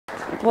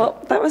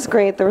Well, that was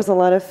great. There was a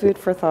lot of food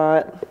for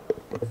thought.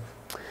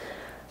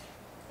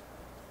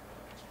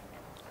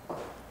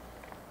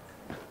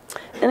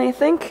 And I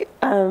think,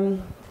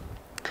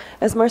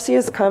 as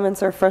Marcia's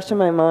comments are fresh in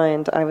my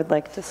mind, I would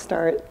like to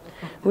start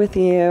with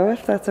you,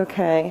 if that's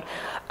okay.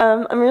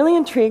 I'm really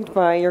intrigued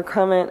by your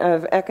comment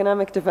of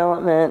economic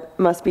development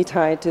must be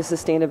tied to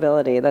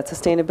sustainability, that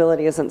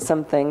sustainability isn't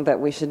something that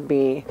we should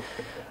be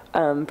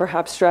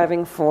perhaps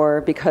striving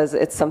for because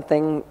it's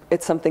something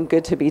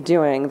good to be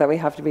doing, that we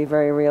have to be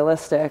very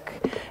realistic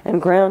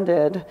and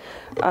grounded.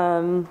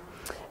 And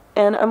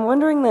I'm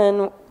wondering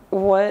then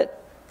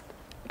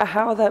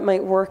how that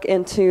might work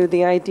into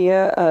the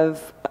idea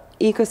of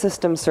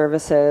ecosystem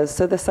services.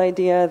 So this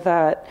idea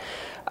that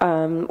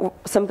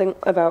something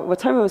about what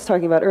Simon was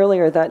talking about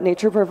earlier, that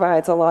nature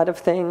provides a lot of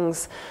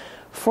things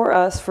for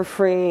us for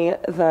free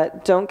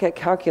that don't get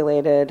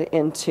calculated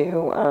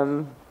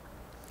into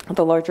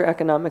the larger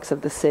economics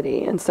of the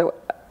city. And so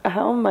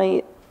how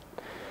might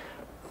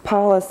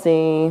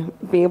policy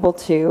be able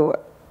to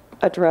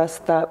address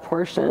that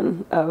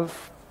portion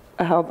of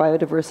how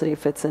biodiversity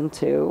fits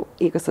into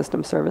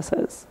ecosystem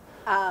services?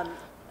 I'm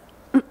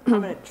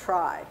going to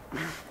try.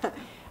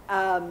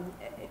 Let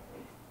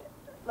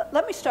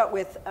me start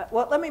with,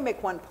 let me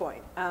make one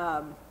point.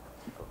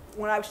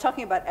 When I was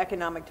talking about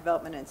economic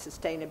development and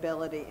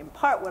sustainability, in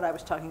part what I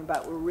was talking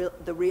about were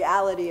the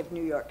reality of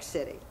New York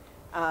City.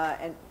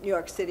 And New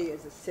York City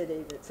is a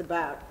city that's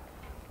about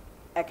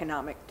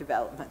economic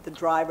development. The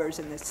drivers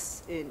in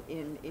this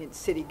in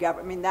city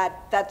government, I mean,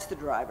 that's the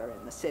driver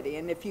in the city.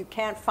 And if you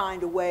can't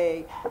find a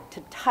way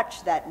to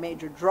touch that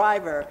major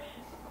driver,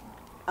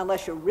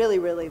 unless you're really,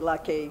 really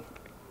lucky,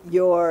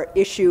 your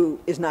issue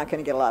is not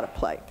going to get a lot of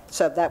play.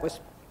 So that was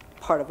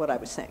part of what I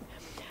was saying.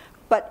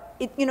 But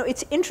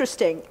it's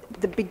interesting,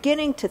 the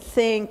beginning to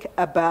think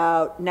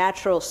about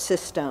natural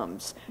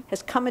systems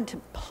has come into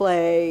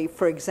play,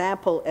 for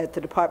example, at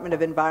the Department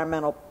of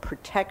Environmental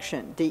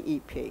Protection,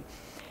 DEP.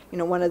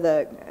 One of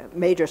the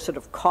major sort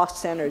of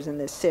cost centers in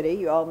this city,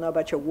 you all know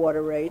about your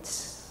water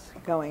rates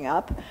going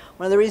up.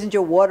 One of the reasons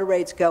your water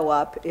rates go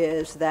up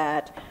is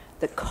that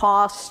the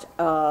cost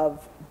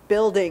of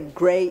building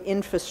gray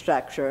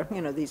infrastructure,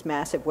 these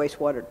massive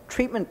wastewater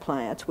treatment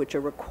plants, which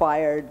are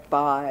required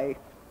by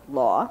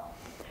law,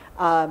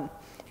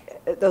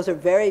 those are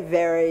very,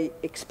 very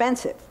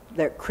expensive.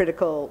 They're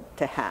critical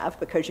to have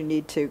because you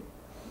need to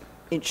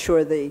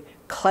ensure the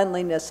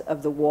cleanliness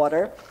of the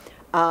water,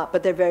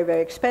 but they're very,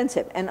 very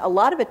expensive. And a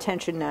lot of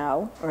attention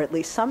now, or at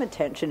least some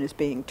attention, is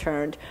being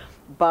turned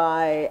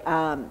by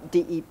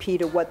DEP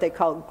to what they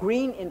call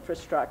green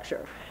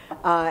infrastructure,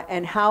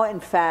 and how, in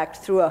fact,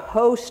 through a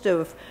host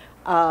of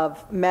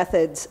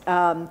methods,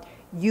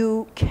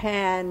 you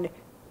can,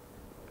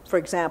 for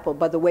example,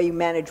 by the way you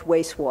manage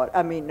rainwater,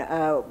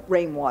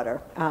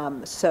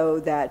 so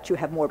that you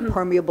have more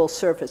permeable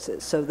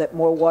surfaces, so that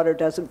more water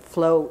doesn't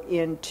flow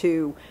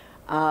into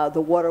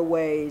the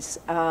waterways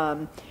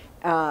and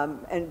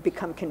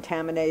become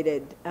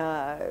contaminated.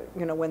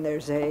 When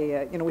there's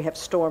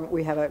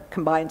we have a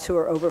combined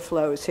sewer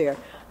overflows here.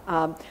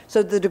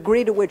 So the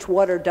degree to which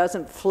water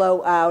doesn't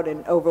flow out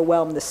and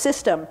overwhelm the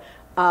system,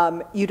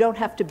 you don't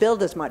have to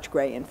build as much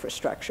gray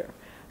infrastructure.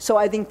 So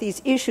I think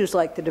these issues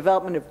like the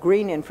development of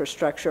green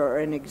infrastructure are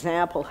an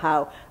example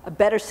how a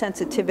better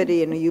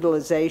sensitivity and a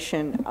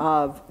utilization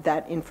of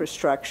that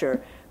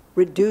infrastructure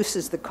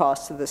reduces the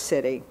cost of the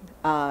city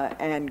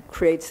and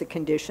creates the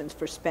conditions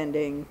for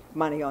spending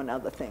money on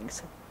other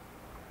things.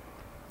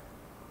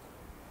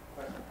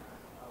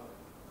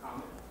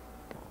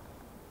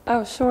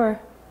 Oh, sure.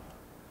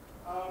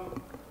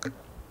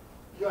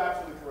 You're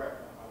absolutely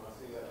correct. I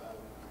see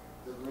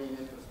the green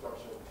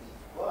infrastructure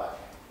piece, but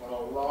on a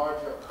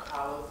larger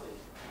policy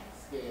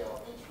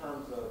scale in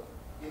terms of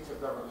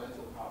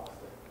intergovernmental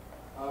policy.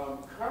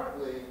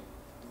 Currently,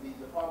 the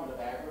Department of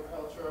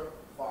Agriculture,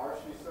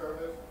 Forestry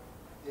Service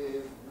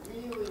is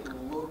really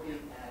looking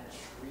at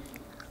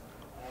trees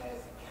as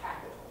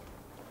capital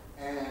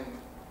and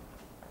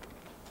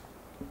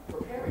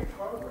preparing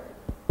programs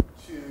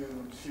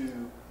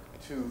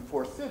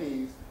for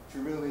cities to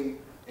really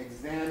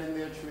examine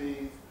their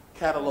trees,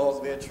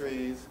 catalog their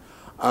trees,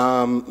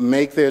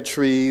 make their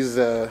trees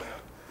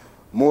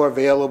more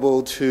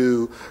available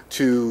to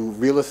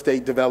real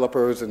estate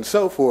developers and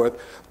so forth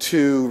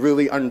to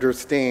really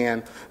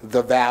understand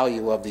the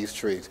value of these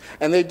trees.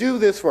 And they do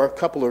this for a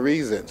couple of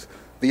reasons.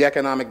 The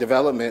economic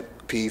development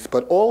piece,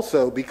 but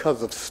also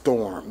because of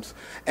storms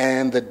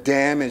and the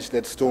damage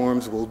that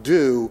storms will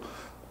do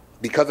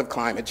because of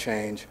climate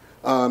change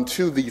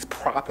to these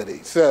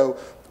properties. So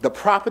the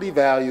property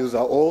values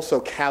are also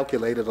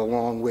calculated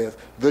along with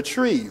the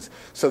trees.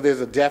 So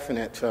there's a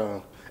definite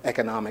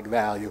economic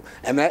value.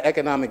 And that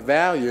economic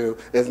value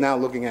is now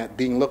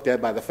being looked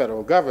at by the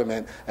federal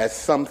government as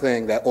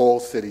something that all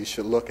cities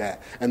should look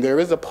at. And there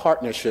is a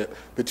partnership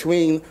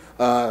between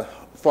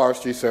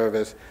Forestry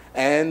Service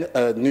and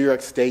New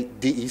York State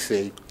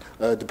DEC,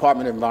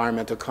 Department of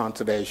Environmental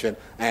Conservation,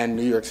 and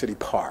New York City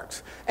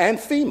Parks, and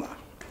FEMA.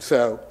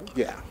 So,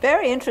 yeah.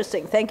 Very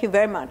interesting. Thank you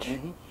very much.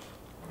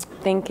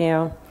 Thank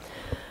you.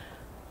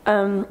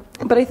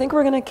 But I think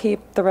we're going to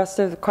keep the rest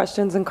of the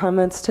questions and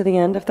comments to the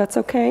end, if that's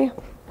okay.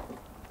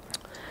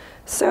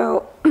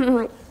 So,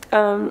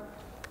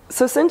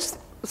 since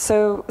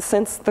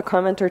the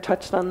commenter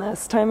touched on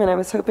this, Timon, I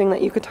was hoping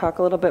that you could talk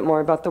a little bit more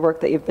about the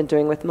work that you've been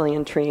doing with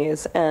Million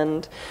Trees.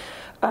 And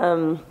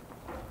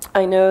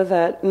I know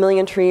that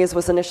Million Trees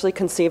was initially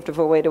conceived of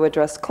a way to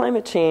address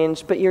climate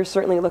change, but you're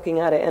certainly looking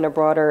at it in a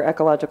broader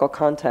ecological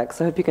context.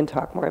 So I hope you can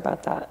talk more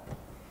about that.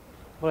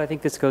 Well, I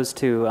think this goes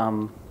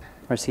to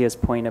Marcia's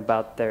point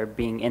about there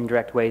being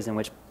indirect ways in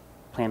which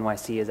Plan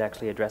YC is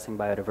actually addressing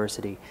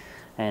biodiversity.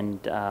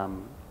 And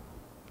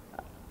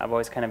I've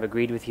always kind of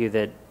agreed with you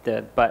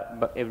that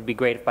but it would be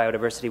great if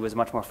biodiversity was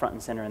much more front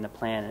and center in the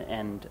plan.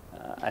 And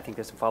I think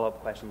there's some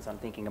follow-up questions I'm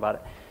thinking about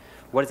it.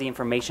 What is the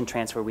information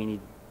transfer we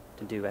need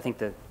to do? I think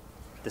the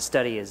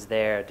study is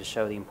there to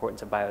show the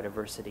importance of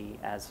biodiversity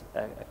as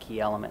a key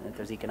element, that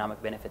there's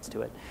economic benefits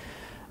to it.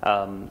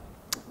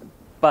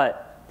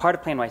 But part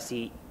of Plan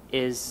YC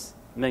is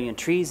Million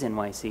Trees in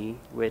YC,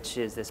 which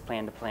is this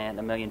plan to plant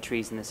 1 million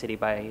trees in the city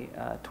by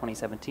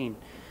 2017.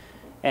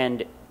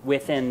 And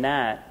within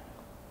that,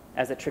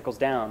 as it trickles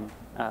down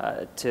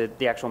to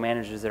the actual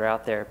managers that are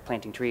out there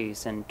planting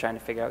trees and trying to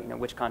figure out,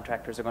 which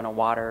contractors are going to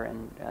water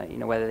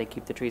and, whether they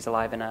keep the trees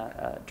alive in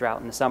a drought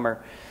in the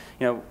summer,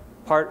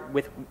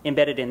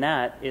 embedded in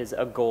that is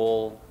a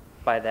goal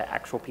by the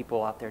actual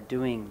people out there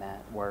doing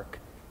that work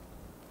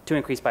to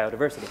increase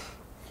biodiversity.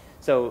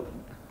 So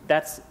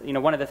that's,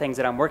 one of the things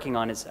that I'm working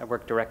on is I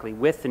work directly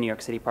with the New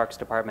York City Parks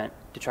Department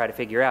to try to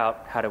figure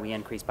out how do we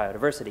increase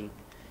biodiversity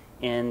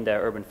in the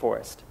urban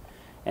forest.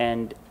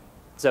 And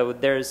so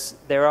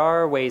there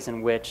are ways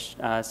in which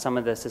some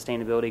of the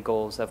sustainability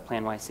goals of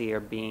Plan YC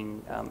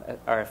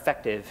are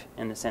effective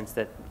in the sense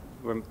that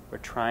we're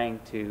trying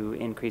to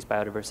increase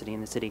biodiversity in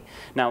the city.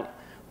 Now,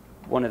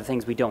 one of the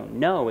things we don't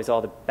know is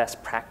all the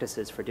best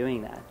practices for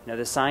doing that.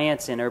 The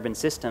science in urban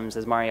systems,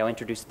 as Mario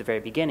introduced at the very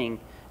beginning,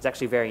 is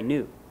actually very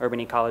new. Urban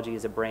ecology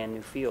is a brand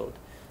new field.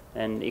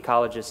 And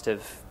ecologists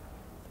have,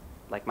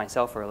 like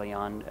myself early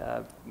on,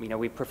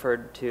 we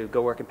preferred to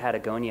go work in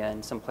Patagonia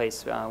in some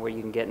place where you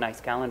can get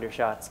nice calendar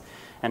shots,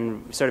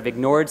 and sort of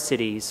ignored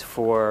cities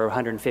for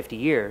 150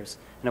 years,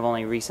 and have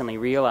only recently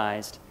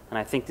realized, and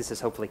I think this is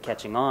hopefully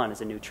catching on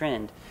as a new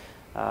trend,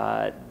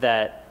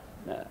 that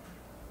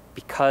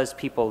because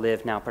people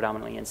live now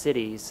predominantly in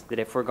cities, that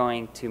if we're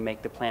going to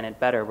make the planet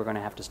better, we're going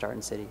to have to start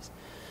in cities.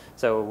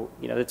 So,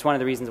 that's one of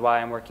the reasons why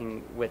I'm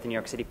working with the New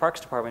York City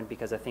Parks Department,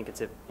 because I think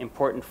it's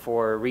important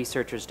for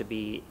researchers to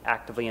be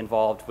actively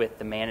involved with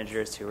the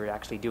managers who are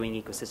actually doing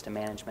ecosystem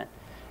management.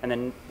 And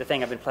then the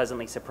thing I've been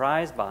pleasantly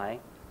surprised by,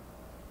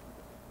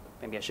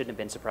 maybe I shouldn't have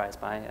been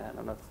surprised by, I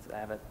don't know if I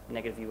have a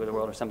negative view of the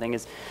world or something,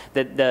 is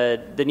that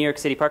the New York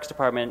City Parks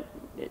Department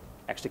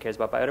actually cares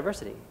about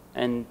biodiversity,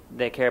 and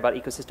they care about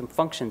ecosystem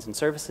functions and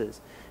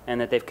services,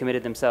 and that they've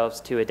committed themselves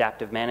to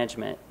adaptive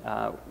management.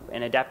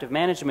 And adaptive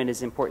management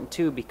is important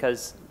too,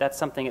 because that's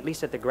something, at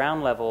least at the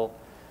ground level,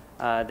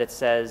 that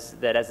says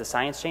that as the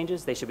science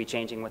changes, they should be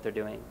changing what they're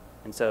doing.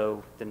 And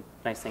so the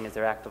nice thing is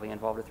they're actively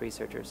involved with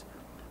researchers.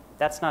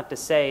 That's not to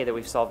say that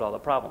we've solved all the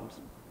problems.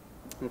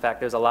 In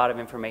fact, there's a lot of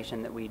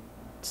information that we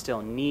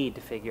still need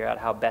to figure out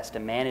how best to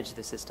manage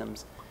the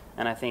systems.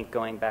 And I think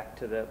going back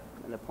to the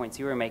points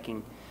you were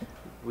making,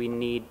 we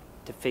need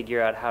to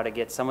figure out how to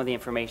get some of the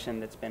information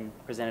that's been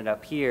presented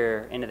up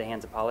here into the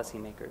hands of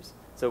policymakers.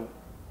 So,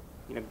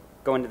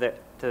 going to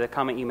the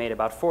comment you made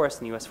about forests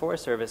and the U.S.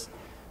 Forest Service,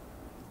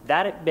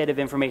 that bit of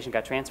information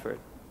got transferred.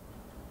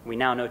 We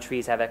now know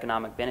trees have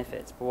economic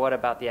benefits, but what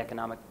about the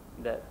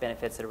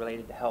benefits that are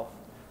related to health?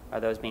 Are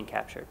those being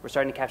captured? We're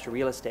starting to capture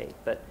real estate,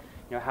 but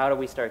how do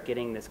we start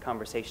getting this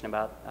conversation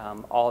about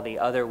all the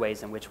other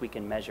ways in which we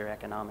can measure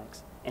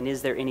economics? And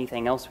is there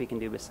anything else we can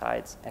do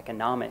besides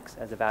economics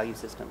as a value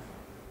system?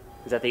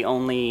 Is that the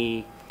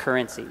only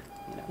currency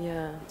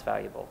that's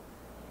valuable?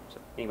 So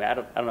anyway, I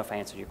don't know if I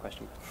answered your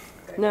question.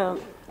 No,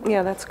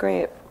 yeah, that's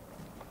great.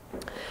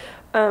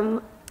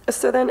 So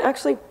then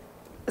actually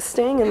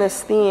staying in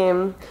this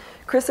theme,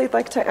 Chris, I'd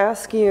like to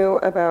ask you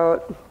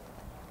about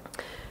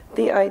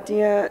the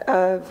idea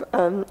of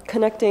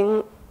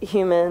connecting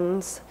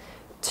humans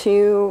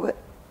to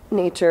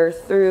nature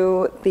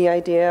through the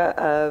idea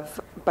of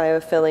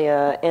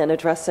biophilia and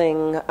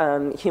addressing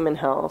human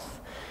health.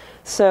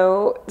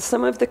 So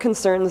some of the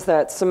concerns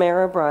that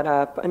Samara brought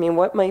up,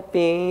 what might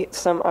be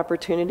some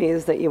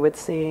opportunities that you would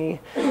see,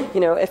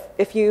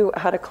 if you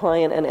had a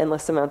client and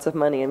endless amounts of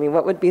money,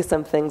 what would be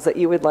some things that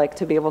you would like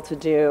to be able to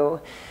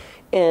do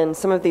in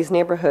some of these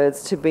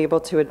neighborhoods to be able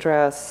to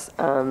address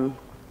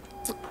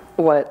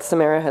what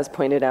Samara has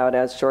pointed out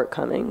as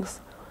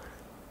shortcomings?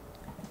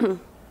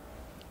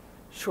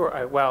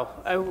 Sure.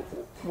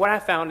 What I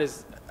found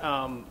is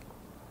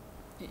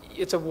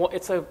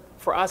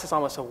for us, it's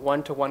almost a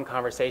one-to-one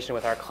conversation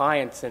with our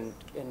clients, and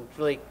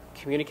really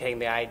communicating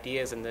the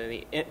ideas and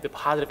the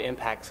positive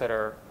impacts that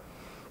are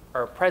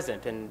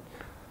present. And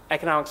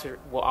economics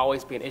will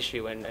always be an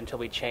issue until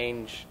we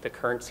change the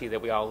currency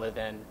that we all live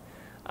in.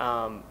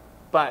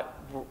 But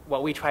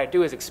what we try to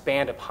do is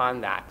expand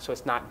upon that. So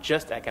it's not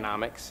just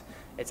economics.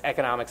 It's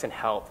economics and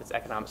health. It's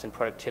economics and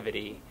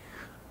productivity.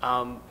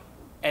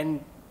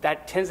 And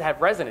that tends to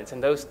have resonance.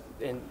 And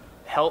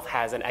health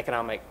has an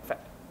economic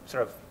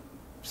sort of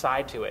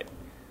side to it.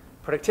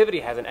 Productivity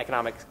has an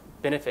economic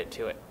benefit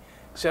to it.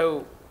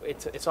 So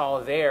it's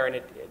all there.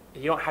 And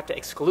you don't have to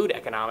exclude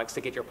economics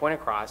to get your point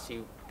across.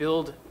 You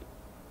build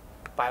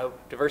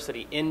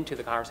biodiversity into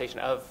the conversation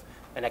of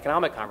an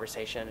economic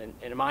conversation,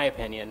 in my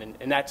opinion.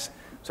 And that's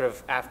sort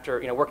of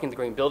after working the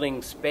green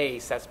building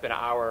space, that's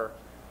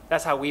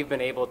how we've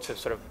been able to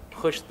sort of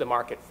push the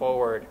market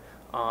forward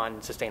on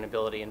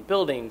sustainability in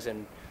buildings,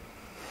 and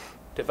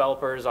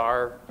developers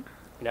are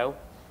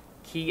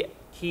key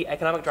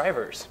economic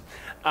drivers.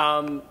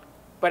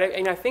 But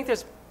I think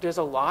there's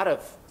a lot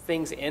of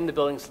things in the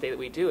buildings today that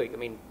we do. I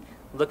mean,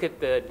 look at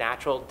the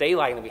natural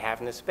daylighting that we have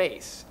in this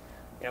space.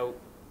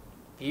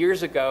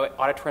 Years ago,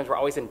 auditoriums were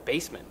always in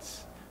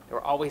basements. They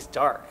were always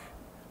dark.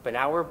 But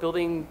now we're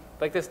building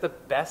like this the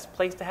best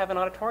place to have an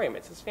auditorium.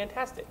 It's just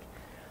fantastic.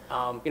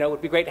 It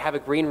would be great to have a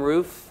green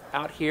roof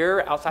out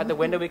here outside the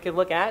window we could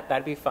look at.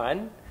 That'd be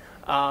fun.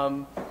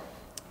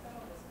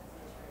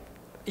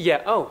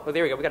 Yeah. Oh, well,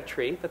 there we go. We got a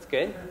tree. That's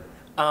good.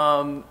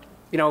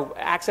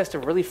 Access to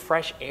really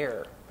fresh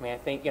air. I mean, I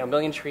think a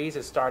million trees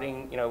is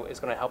starting. Is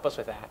going to help us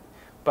with that.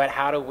 But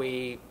how do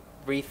we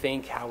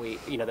rethink how we,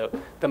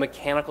 the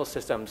mechanical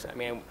systems? I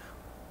mean,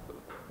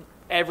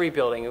 every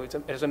building. It's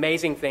an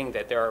amazing thing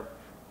that there are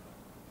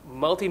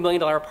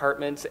multi-million-dollar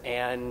apartments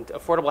and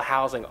affordable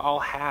housing all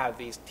have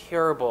these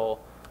terrible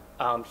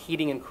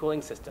heating and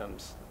cooling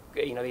systems.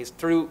 These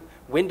through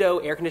window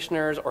air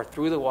conditioners or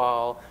through the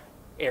wall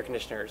air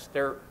conditioners.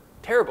 They're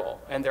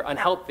terrible and they're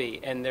unhealthy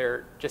and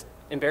they're just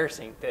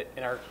embarrassing.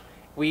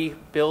 We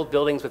build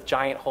buildings with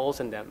giant holes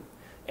in them,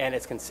 and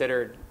it's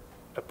considered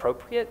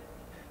appropriate.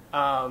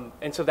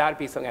 And so that would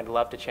be something I'd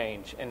love to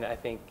change. And I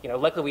think,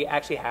 luckily we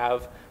actually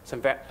have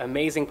some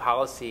amazing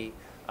policy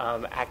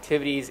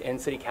activities in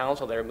City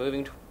Council that are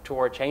moving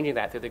toward changing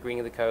that through the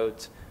Greening the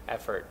Codes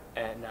effort.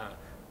 And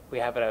we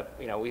have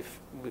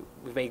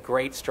we've made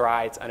great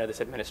strides under this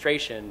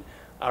administration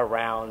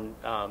around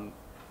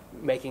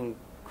making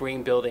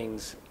green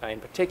buildings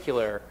in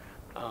particular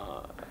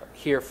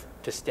here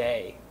to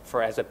stay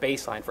as a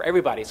baseline for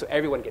everybody, so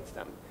everyone gets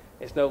them.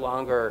 It's no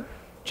longer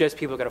just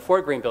people who can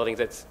afford green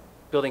buildings, it's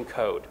building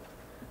code.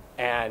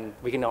 And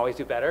we can always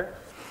do better,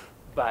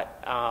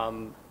 but I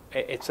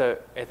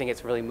think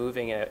it's really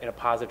moving in a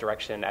positive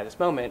direction at this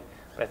moment.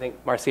 But I think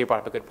Marcia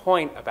brought up a good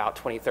point about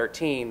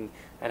 2013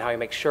 and how we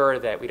make sure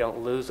that we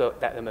don't lose the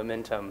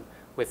momentum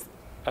with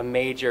a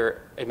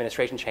major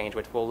administration change,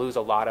 which will lose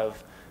a lot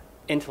of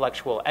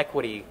intellectual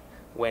equity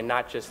when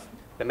not just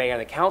the mayor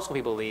and the council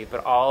people leave,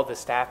 but all the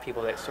staff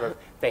people that sort of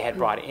they had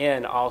brought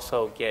in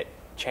also get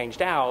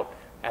changed out,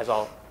 as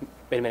all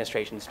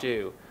administrations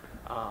do.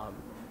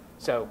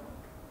 So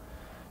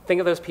think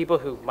of those people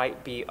who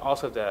might be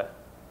also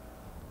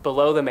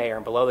below the mayor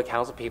and below the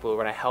council people who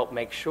are going to help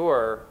make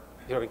sure,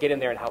 get in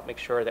there and help make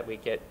sure that we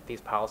get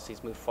these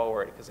policies moved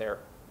forward, because they're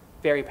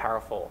very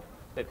powerful.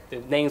 The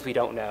names we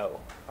don't know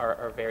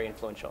are very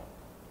influential.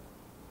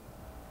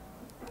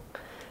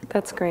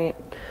 That's great.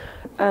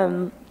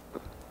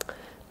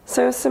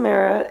 So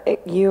Samara,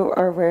 you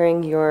are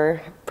wearing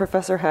your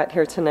professor hat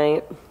here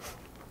tonight.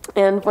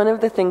 And one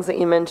of the things that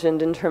you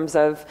mentioned in terms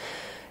of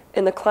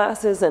in the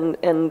classes and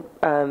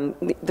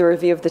the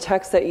review of the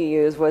text that you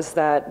use was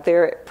that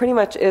there pretty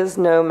much is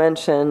no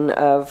mention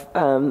of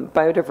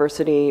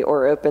biodiversity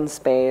or open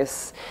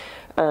space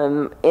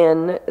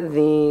in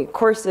the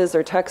courses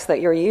or texts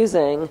that you're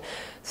using.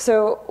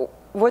 So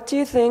what do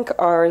you think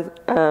are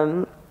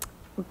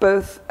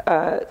both,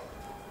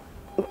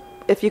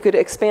 if you could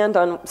expand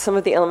on some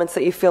of the elements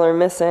that you feel are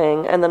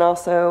missing, and then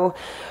also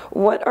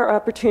what are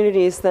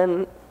opportunities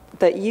then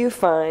that you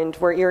find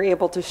where you're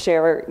able to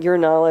share your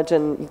knowledge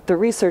and the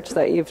research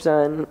that you've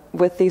done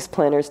with these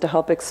planners to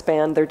help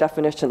expand their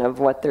definition of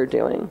what they're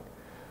doing?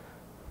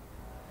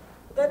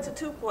 That's a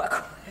two-part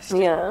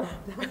question. Yeah.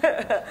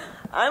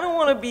 I don't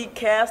want to be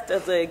cast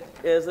as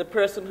a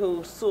person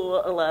who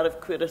saw a lot of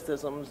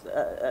criticisms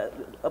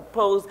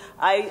opposed.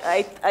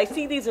 I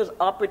see these as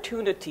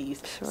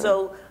opportunities. Sure.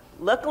 So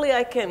luckily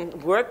I can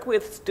work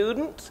with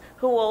students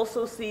who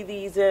also see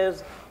these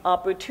as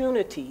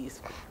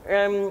opportunities.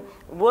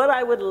 What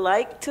I would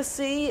like to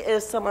see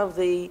is some of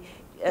the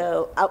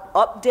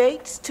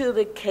updates to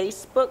the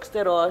case books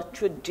that are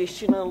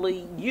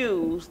traditionally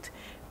used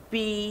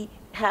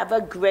have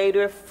a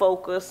greater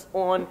focus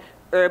on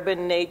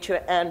urban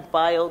nature and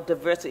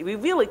biodiversity. We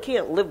really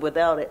can't live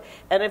without it.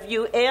 And if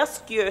you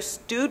ask your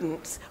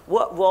students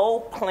what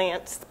role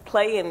plants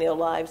play in their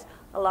lives,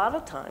 a lot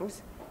of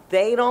times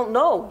they don't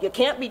know. You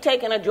can't be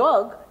taking a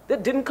drug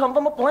that didn't come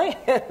from a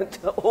plant,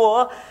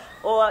 or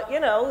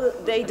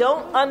they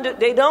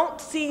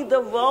don't see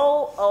the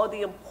role or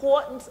the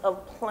importance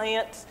of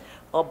plants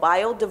or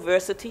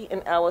biodiversity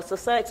in our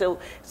society.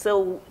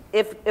 So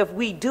if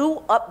we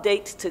do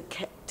updates to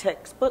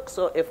textbooks,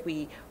 or if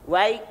we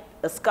write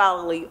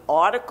scholarly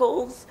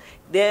articles,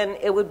 then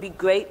it would be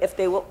great if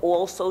they were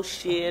also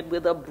shared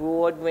with a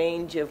broad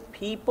range of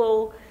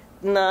people,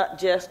 not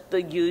just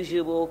the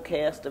usual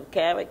cast of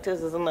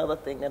characters. Is another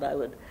thing that I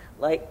would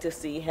like to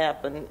see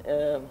happen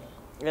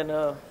in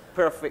a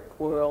perfect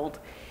world.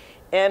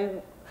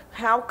 And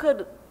how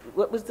could,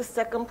 what was the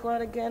second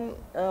part again?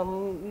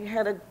 You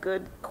had a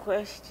good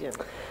question.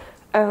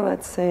 Oh,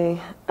 let's see.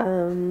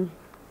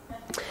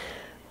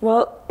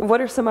 Well,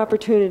 what are some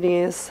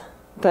opportunities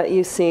that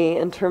you see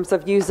in terms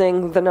of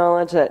using the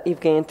knowledge that you've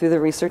gained through the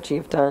research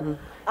you've done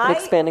and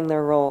expanding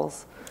their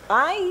roles?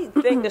 I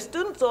think the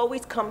students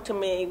always come to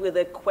me with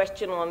a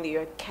question on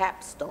their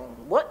capstone.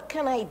 What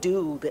can I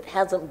do that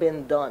hasn't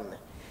been done?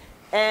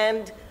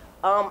 And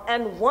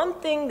one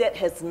thing that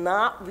has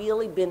not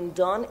really been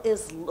done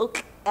is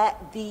look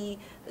at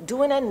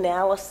do an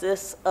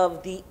analysis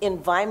of the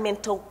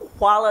environmental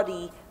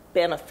quality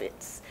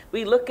benefits.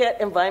 We look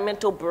at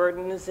environmental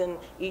burdens in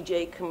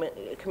EJ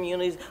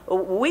communities.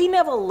 We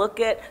never look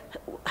at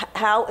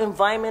how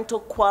environmental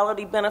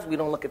quality benefits. We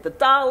don't look at the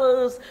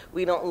dollars.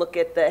 We don't look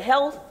at the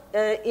health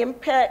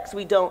impacts.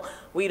 We don't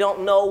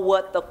know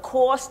what the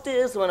cost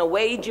is when a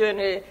wage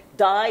earner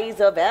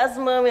dies of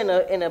asthma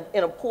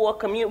in a poor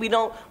community.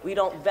 We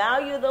don't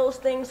value those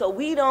things, so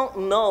we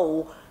don't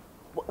know.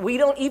 We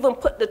don't even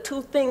put the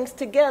two things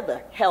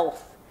together: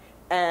 health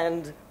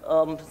and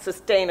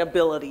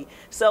sustainability.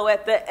 So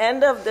at the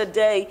end of the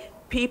day,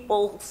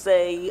 people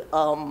say,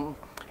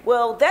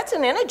 well, that's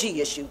an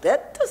energy issue.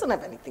 That doesn't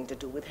have anything to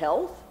do with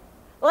health.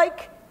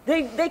 Like,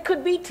 they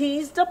could be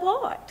teased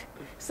apart.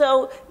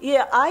 So,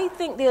 yeah, I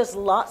think there's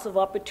lots of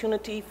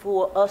opportunity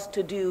for us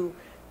to do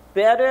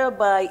better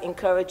by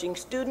encouraging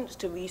students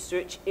to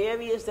research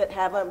areas that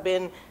haven't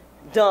been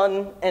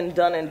done,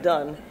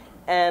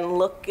 and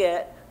look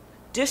at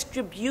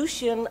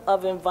distribution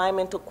of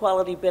environmental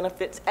quality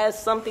benefits as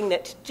something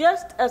that's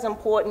just as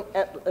important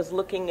as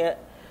looking at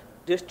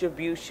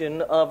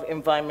distribution of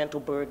environmental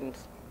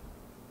burdens.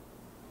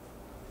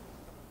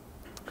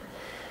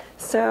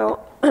 So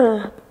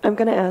I'm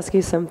going to ask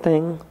you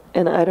something,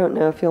 and I don't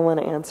know if you'll want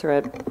to answer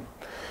it,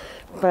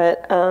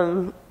 but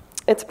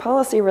it's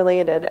policy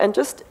related. And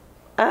just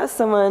as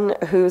someone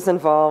who's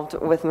involved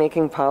with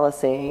making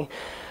policy,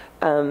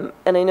 and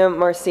I know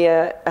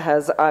Marcia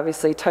has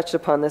obviously touched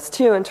upon this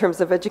too in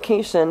terms of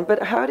education,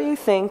 but how do you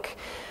think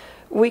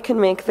we can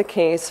make the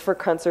case for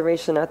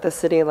conservation at the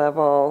city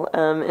level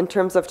in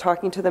terms of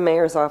talking to the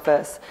mayor's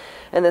office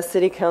and the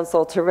city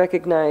council to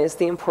recognize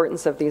the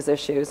importance of these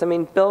issues? I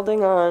mean,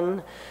 building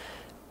on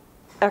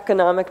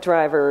economic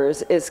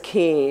drivers is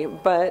key,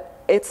 but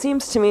it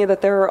seems to me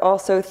that there are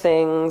also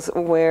things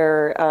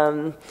where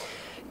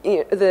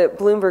the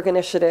Bloomberg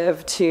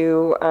initiative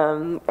to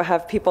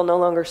have people no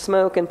longer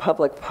smoke in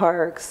public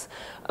parks,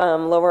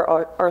 lower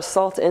our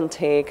salt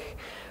intake,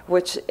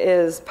 which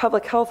is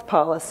public health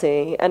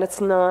policy, and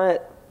it's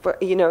not,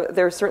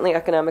 there's certainly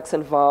economics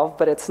involved,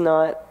 but it's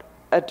not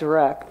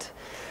directly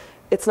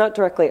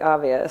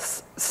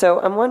obvious. So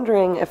I'm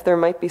wondering if there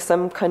might be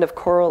some kind of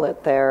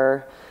correlate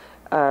there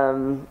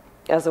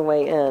as a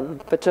way in,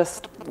 but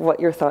just what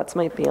your thoughts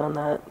might be on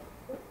that.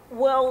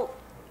 Well,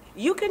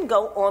 you can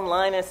go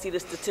online and see the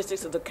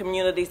statistics of the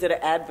communities that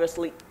are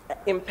adversely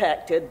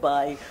impacted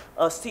by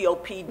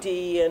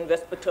COPD and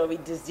respiratory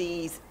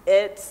disease.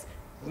 It's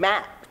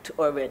mapped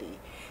already.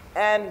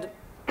 And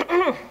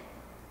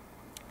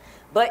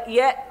but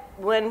yet,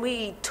 when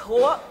we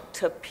talk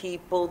to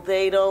people,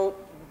 they don't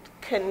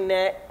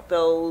connect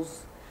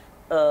those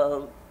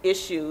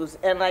issues.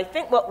 And I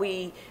think what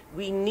we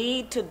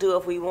need to do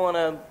if we want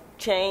to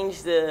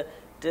change the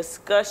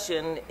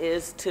discussion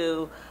is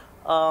to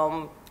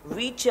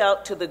reach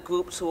out to the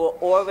groups who are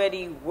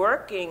already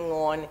working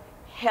on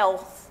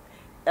health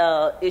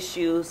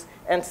issues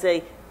and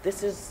say,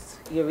 this is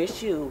your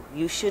issue.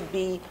 You should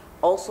be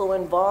also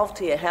involved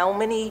here. How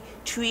many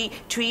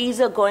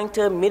trees are going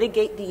to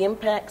mitigate the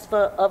impacts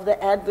of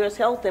the adverse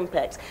health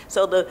impacts?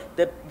 So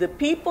the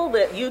people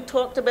that you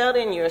talked about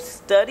in your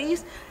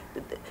studies,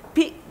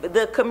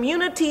 the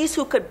communities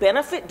who could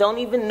benefit don't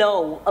even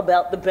know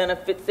about the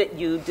benefits that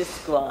you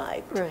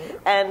described.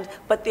 Right.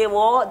 But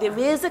there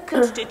is a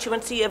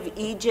constituency of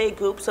EJ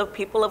groups, of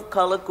people of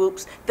color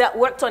groups, that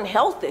works on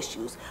health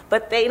issues,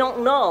 but they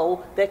don't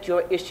know that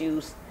your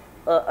issues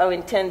are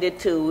intended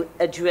to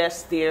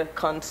address their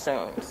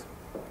concerns.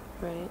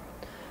 Right.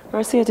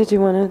 Marcia, did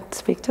you want to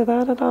speak to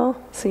that at all?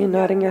 So you're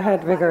nodding your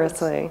head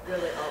vigorously.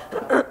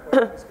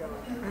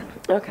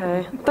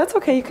 Okay, that's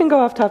okay. You can go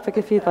off topic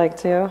if you'd like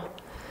to.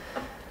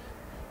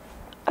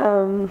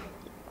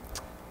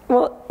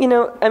 Well,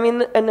 I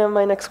mean, I know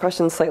my next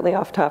question is slightly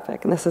off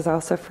topic, and this is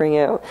also for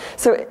you.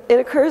 So it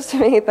occurs to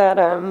me that,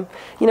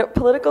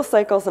 political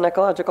cycles and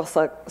ecological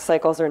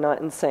cycles are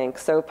not in sync.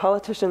 So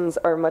politicians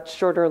are much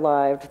shorter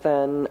lived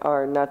than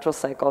our natural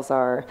cycles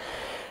are.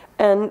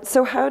 And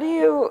so how do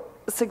you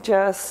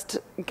suggest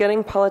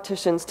getting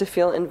politicians to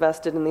feel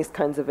invested in these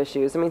kinds of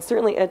issues. I mean,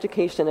 certainly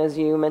education, as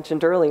you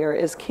mentioned earlier,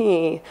 is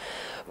key.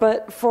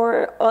 But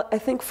I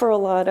think for a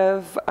lot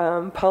of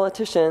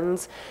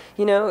politicians,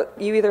 you know,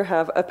 you either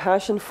have a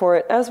passion for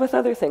it, as with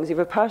other things, you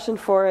have a passion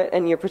for it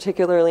and you're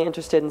particularly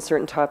interested in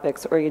certain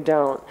topics, or you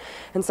don't.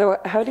 And so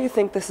how do you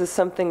think this is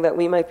something that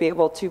we might be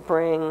able to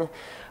bring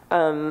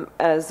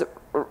as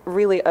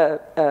really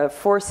a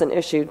force and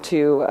issue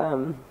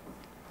to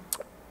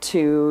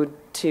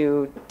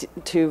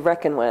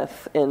reckon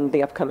with in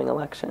the upcoming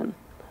election?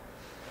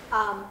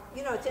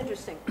 You know, it's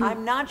interesting.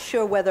 I'm not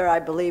sure whether I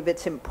believe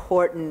it's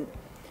important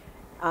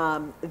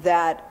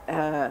that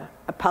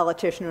a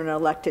politician or an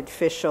elected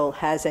official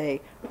has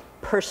a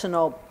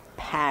personal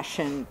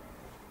passion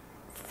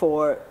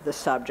for the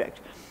subject.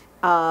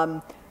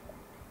 And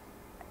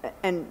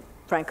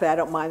frankly, I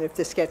don't mind if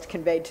this gets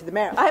conveyed to the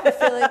mayor. I have a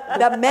feeling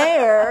the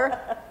mayor,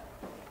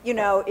 you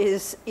know,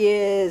 is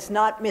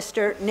not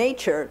Mr.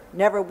 Nature,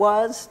 never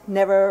was,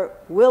 never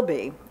will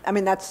be. I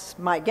mean, that's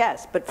my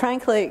guess. But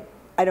frankly,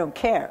 I don't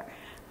care,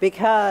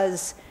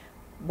 because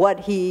what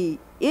he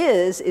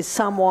is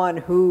someone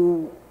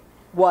who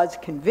was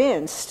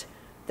convinced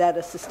that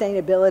a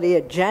sustainability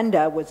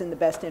agenda was in the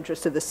best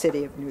interest of the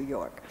city of New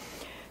York.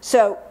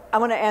 So I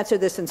want to answer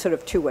this in sort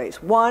of two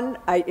ways. One,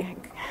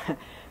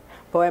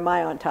 boy, am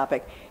I on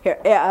topic here.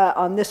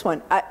 On this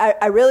one,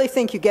 I really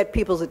think you get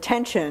people's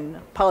attention,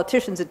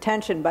 politicians'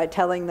 attention, by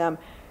telling them,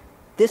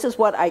 this is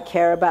what I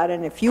care about,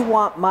 and if you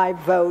want my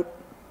vote,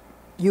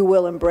 you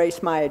will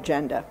embrace my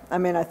agenda. I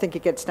mean, I think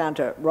it gets down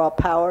to raw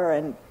power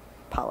and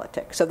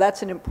politics. So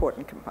that's an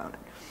important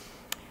component.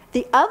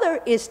 The other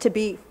is to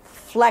be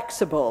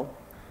flexible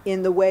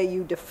in the way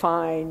you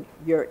define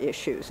your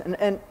issues.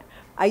 And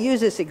I use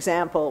this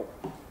example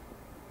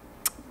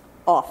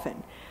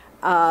often.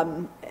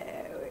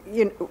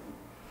 You know,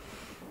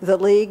 the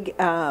League,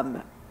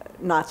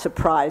 not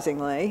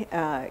surprisingly,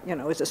 you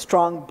know, is a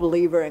strong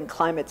believer in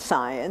climate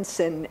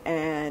science and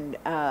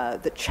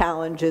the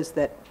challenges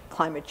that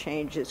climate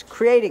change is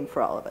creating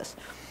for all of us.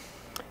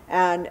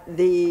 And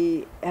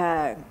the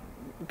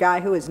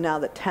guy who is now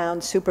the town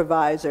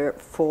supervisor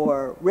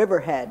for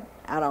Riverhead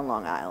out on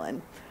Long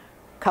Island,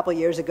 a couple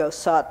years ago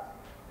sought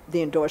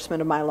the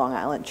endorsement of my Long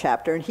Island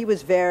chapter, and he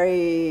was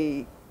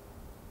very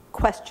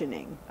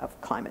questioning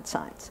of climate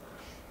science.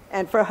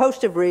 And for a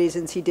host of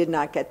reasons, he did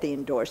not get the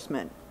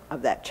endorsement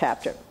of that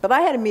chapter. But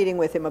I had a meeting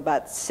with him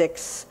about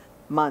 6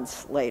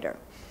 months later,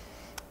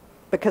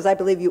 because I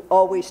believe you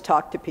always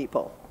talk to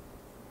people.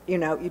 You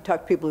know, you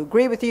talk to people who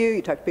agree with you,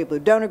 you talk to people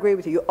who don't agree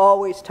with you, you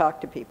always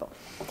talk to people.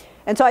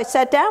 And so I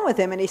sat down with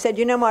him and he said,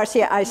 you know,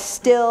 Marcia, I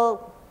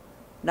still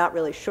not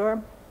really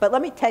sure, but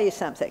let me tell you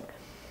something.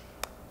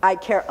 I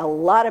care a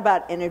lot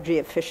about energy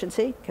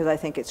efficiency because I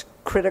think it's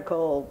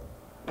critical,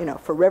 you know,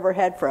 for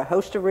Riverhead for a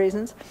host of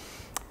reasons.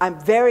 I'm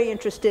very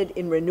interested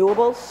in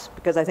renewables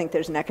because I think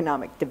there's an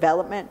economic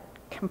development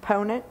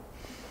component.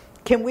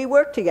 Can we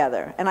work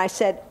together? And I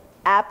said,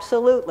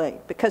 absolutely,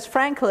 because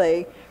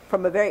frankly,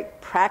 from a very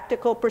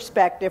practical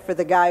perspective for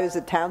the guy who's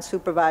the town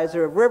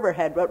supervisor of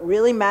Riverhead, what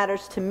really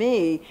matters to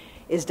me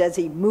is, does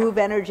he move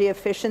energy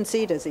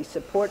efficiency? Does he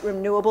support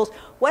renewables?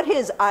 What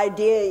his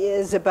idea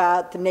is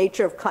about the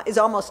nature of is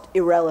almost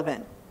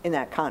irrelevant in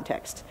that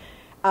context.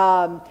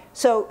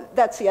 So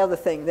that's the other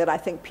thing that I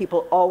think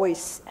people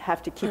always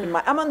have to keep in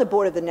mind. I'm on the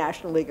board of the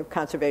National League of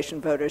Conservation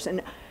Voters,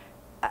 and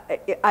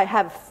I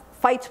have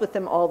fights with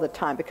them all the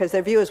time because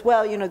their view is,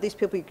 well, you know, these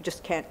people, you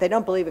just can't, they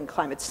don't believe in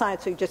climate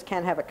science, so you just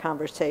can't have a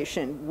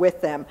conversation with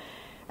them.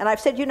 And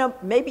I've said, you know,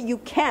 maybe you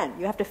can.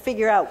 You have to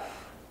figure out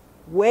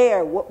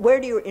where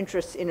do your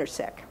interests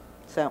intersect.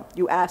 So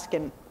you ask,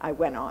 and I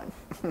went on.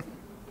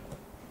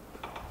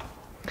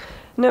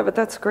 No, but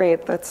that's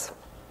great. That's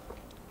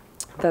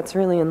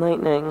really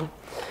enlightening.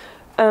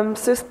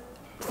 So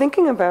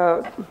thinking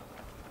about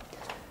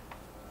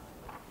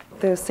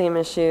those same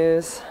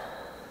issues,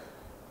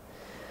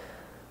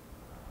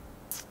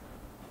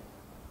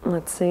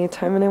 let's see,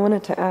 Timon, I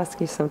wanted to ask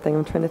you something.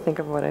 I'm trying to think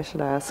of what I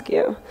should ask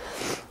you.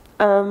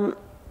 You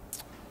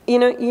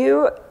know,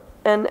 you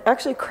and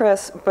actually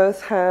Chris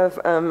both have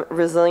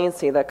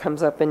resiliency that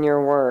comes up in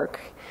your work.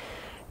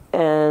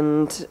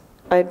 And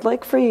I'd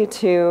like for you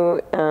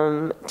to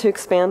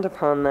expand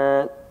upon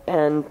that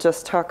and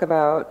just talk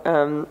about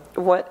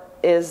what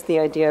is the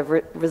idea of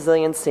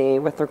resiliency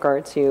with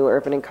regard to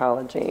urban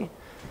ecology.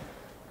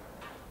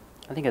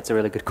 I think that's a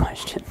really good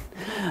question.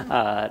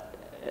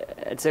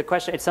 It's a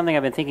question. It's something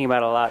I've been thinking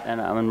about a lot,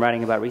 and I'm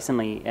writing about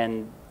recently.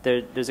 And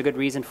there's a good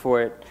reason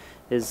for it.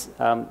 Is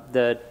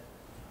the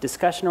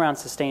discussion around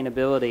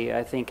sustainability,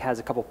 I think, has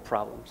a couple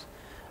problems.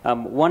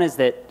 One is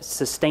that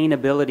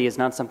sustainability is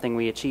not something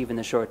we achieve in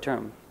the short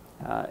term,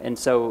 and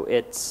so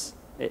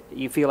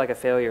you feel like a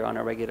failure on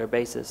a regular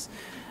basis.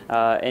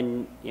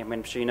 And you know,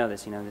 I'm sure you know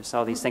this. You know, there's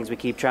all these things we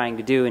keep trying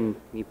to do, and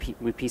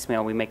we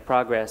piecemeal, we make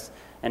progress.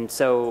 And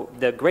so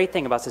the great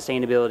thing about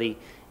sustainability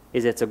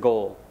is it's a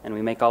goal, and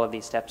we make all of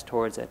these steps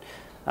towards it.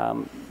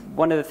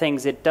 One of the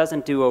things it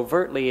doesn't do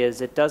overtly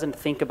is it doesn't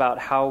think about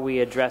how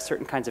we address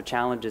certain kinds of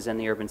challenges in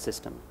the urban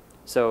system.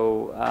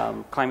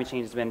 So climate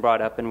change has been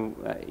brought up, and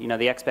you know,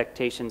 the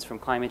expectations from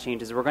climate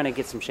change is we're going to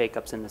get some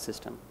shakeups in the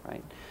system,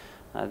 right?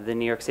 The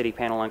New York City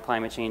panel on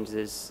climate change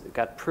has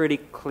got pretty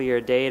clear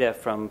data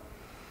from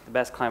the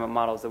best climate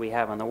models that we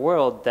have in the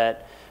world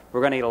that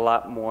we're going to get a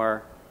lot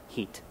more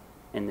heat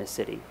in this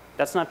city.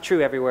 That's not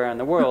true everywhere in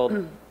the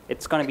world.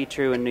 It's going to be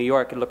true in New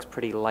York. It looks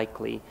pretty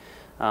likely.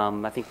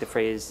 I think the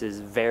phrase is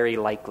very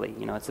likely.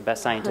 You know, it's the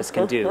best scientists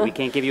can do. We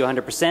can't give you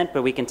 100%,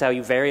 but we can tell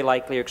you very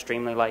likely or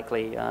extremely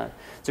likely.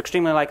 It's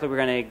extremely likely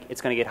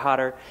it's going to get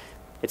hotter.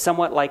 It's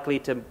somewhat likely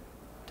to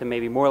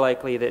maybe more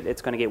likely that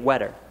it's going to get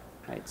wetter.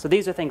 Right? So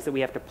these are things that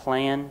we have to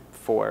plan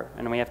for,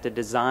 and we have to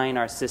design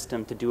our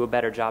system to do a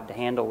better job to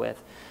handle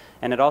with.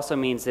 And it also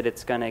means that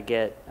it's going to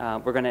get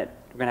we're going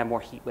to have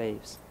more heat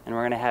waves, and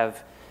we're going to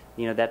have,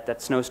 you know,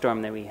 that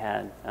snowstorm that we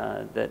had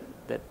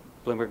that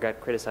Bloomberg got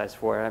criticized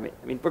for. I mean,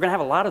 we're going to have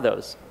a lot of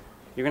those.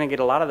 You're going to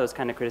get a lot of those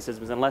kind of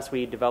criticisms unless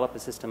we develop a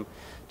system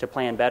to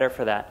plan better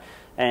for that.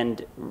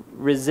 And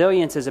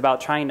resilience is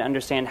about trying to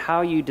understand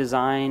how you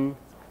design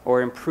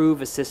or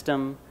improve a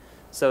system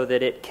so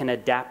that it can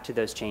adapt to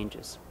those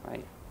changes,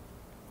 right?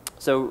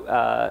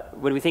 So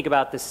when we think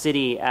about the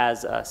city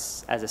as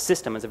a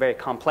system, as a very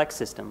complex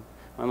system,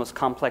 one of the most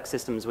complex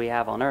systems we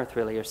have on Earth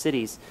really are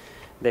cities.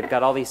 They've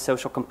got all these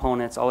social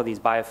components, all of these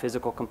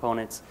biophysical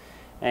components.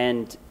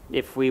 And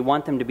if we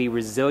want them to be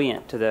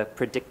resilient to the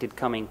predicted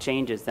coming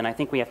changes, then I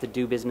think we have to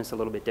do business a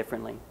little bit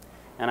differently.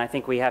 And I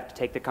think we have to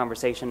take the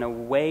conversation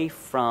away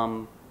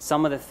from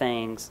some of the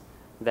things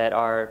that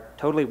are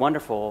totally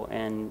wonderful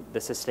in the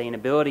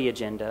sustainability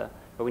agenda,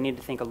 but we need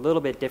to think a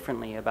little bit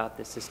differently about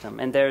this system.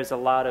 And there's a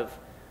lot of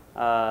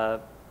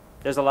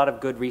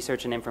good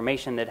research and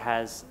information that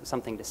has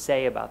something to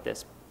say about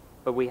this,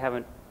 but we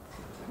haven't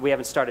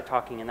started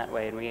talking in that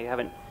way, and we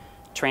haven't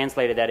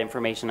translated that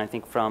information, I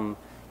think, from,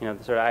 you know,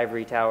 the sort of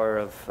ivory tower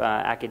of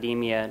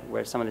academia,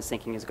 where some of this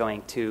thinking is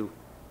going, to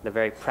the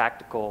very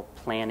practical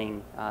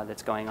planning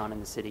that's going on in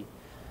the city.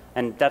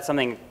 And that's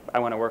something I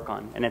want to work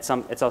on. And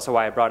it's also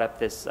why I brought up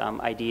this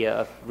idea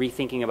of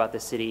rethinking about the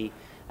city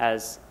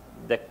as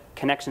the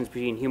connections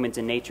between humans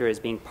and nature as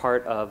being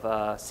part of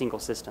a single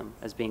system,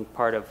 as being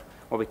part of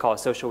what we call a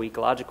social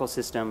ecological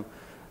system.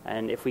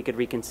 And if we could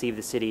reconceive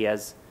the city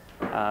as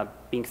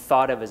being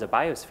thought of as a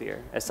biosphere,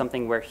 as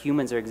something where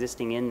humans are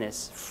existing in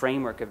this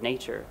framework of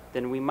nature,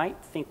 then we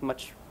might think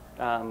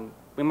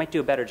we might do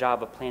a better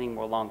job of planning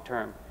more long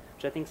term,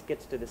 which I think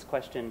gets to this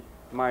question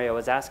Mario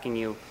was asking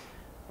you,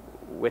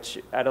 which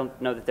I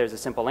don't know that there's a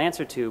simple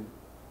answer to,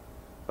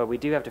 but we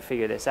do have to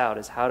figure this out,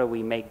 is how do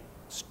we make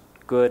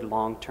good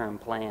long-term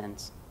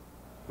plans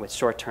with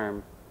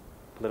short-term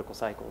political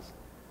cycles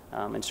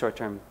and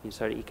short-term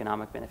sort of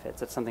economic benefits.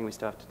 That's something we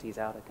still have to tease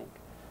out, I think.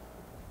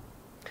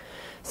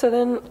 So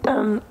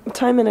then,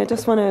 Timon, I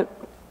just want to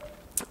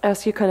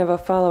ask you kind of a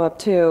follow-up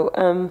too.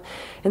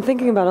 In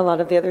thinking about a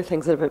lot of the other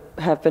things that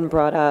have been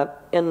brought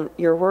up in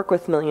your work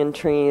with Million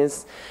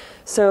Trees,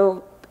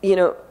 so, you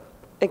know,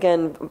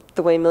 again,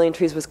 the way Million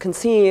Trees was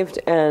conceived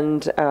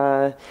and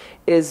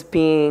is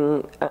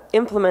being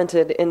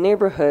implemented in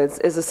neighborhoods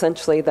is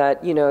essentially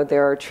that, you know,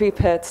 there are tree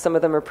pits. Some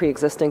of them are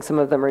pre-existing, some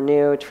of them are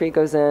new. A tree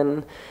goes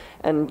in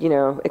and, you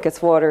know, it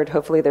gets watered.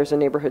 Hopefully there's a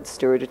neighborhood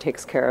steward who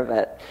takes care of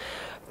it.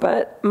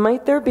 But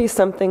might there be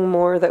something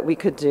more that we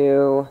could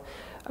do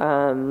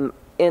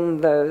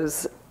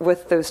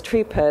with those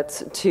tree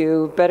pits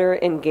to better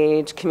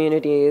engage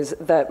communities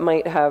that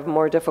might have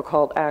more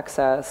difficult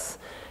access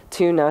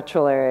to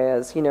natural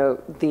areas? You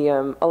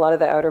know, a lot of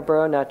the outer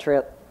borough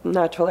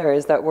natural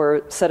areas that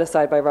were set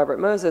aside by Robert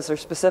Moses are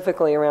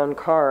specifically around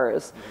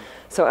cars.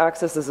 So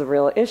access is a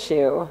real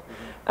issue.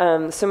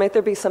 So might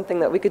there be something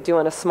that we could do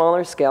on a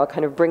smaller scale,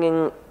 kind of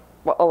bringing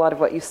a lot of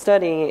what you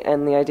study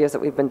and the ideas that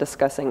we've been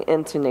discussing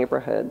into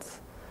neighborhoods?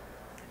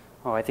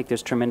 Oh, I think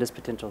there's tremendous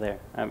potential there.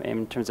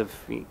 In terms of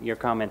your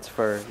comments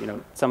for, you know,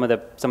 some of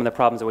the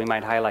problems that we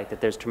might highlight,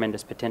 that there's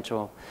tremendous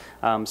potential.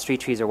 Street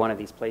trees are one of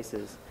these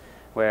places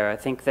where I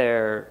think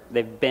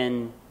they've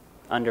been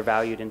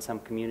undervalued in some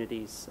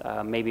communities.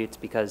 Maybe it's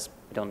because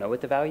we don't know what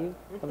the value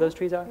of those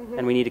trees are,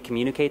 and we need to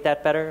communicate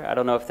that better. I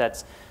don't know if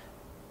that's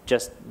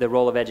just the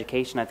role of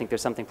education. I think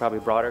there's something probably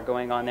broader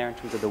going on there in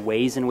terms of the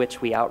ways in which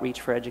we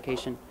outreach for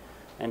education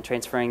and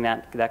transferring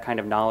that kind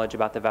of knowledge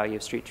about the value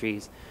of street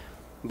trees.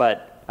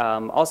 But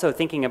also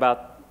thinking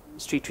about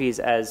street trees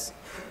as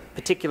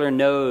particular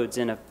nodes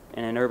in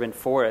an urban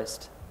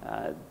forest.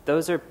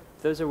 Those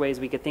are ways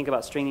we could think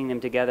about stringing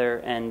them together,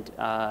 and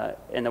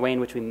the way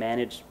in which we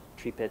manage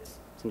tree pits,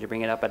 since you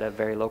bring it up at a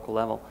very local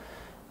level,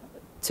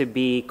 to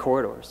be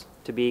corridors,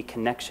 to be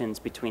connections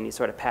between these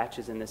sort of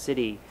patches in the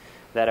city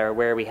that are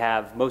where we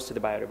have most of the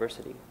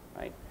biodiversity,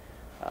 right?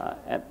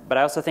 But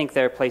I also think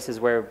there are places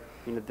where,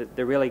 you know,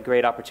 there are really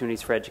great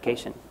opportunities for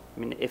education. I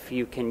mean, if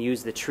you can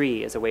use the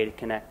tree as a way to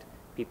connect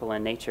people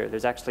and nature,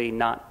 there's actually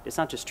it's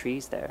not just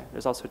trees there.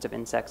 There's all sorts of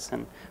insects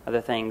and other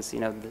things.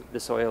 You know, the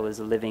soil is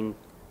a living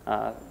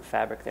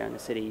fabric there in the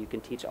city. You can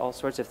teach all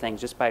sorts of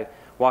things just by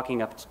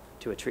walking up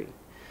to a tree.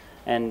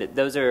 And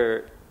those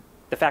are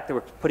the fact that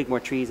we're putting more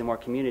trees in more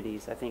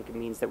communities, I think it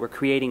means that we're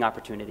creating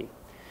opportunity.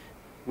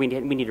 We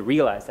need to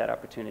realize that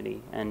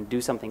opportunity and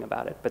do something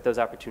about it. But those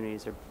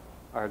opportunities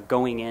are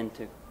going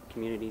into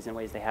communities in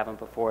ways they haven't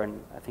before,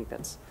 and I think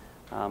that's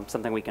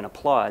something we can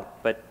applaud,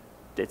 but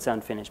it's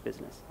unfinished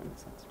business in a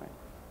sense, right?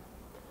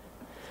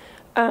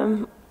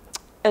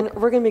 And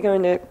we're going to be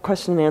going to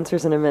question and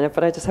answers in a minute,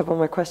 but I just have one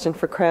more question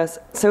for Chris.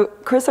 So,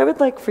 Chris, I would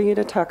like for you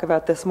to talk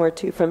about this more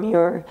too from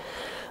your,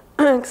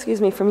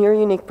 from your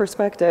unique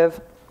perspective.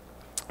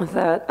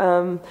 That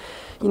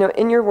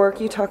in your work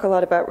you talk a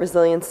lot about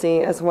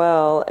resiliency as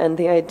well, and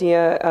the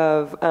idea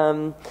of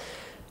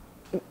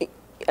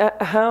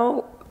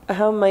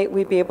how might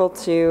we be able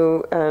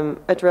to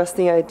address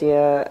the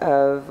idea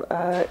of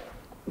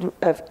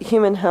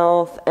human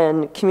health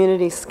and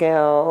community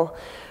scale,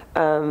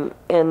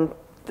 and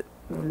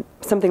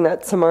something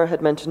that Samara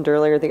had mentioned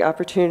earlier, the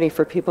opportunity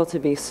for people to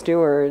be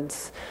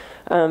stewards.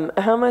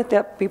 How might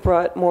that be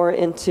brought more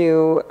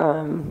into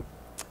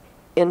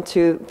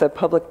the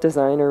public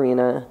design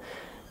arena?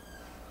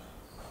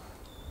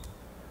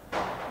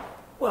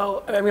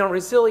 Well, I mean, on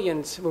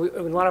resilience, a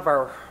lot of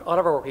our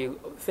work, we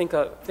think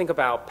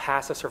about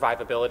passive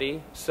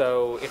survivability.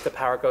 So if the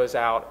power goes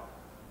out,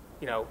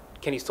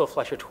 can you still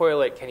flush your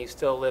toilet? Can you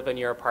still live in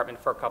your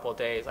apartment for a couple of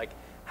days? Like,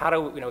 how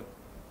do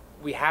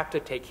we have to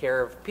take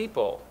care of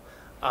people,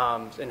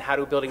 and how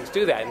do buildings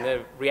do that? And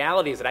the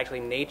reality is that actually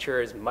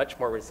nature is much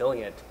more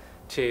resilient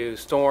to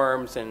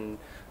storms and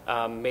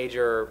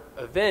major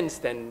events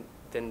than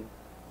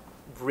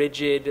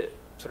rigid,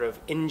 sort of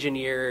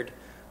engineered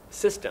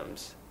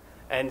systems.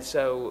 And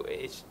so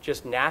it's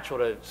just natural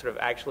to sort of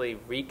actually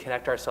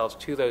reconnect ourselves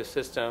to those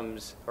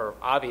systems, or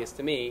obvious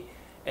to me,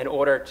 in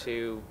order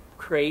to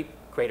create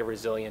greater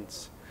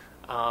resilience.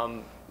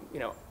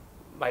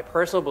 My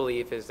personal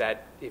belief is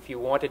that if you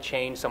want to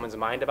change someone's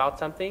mind about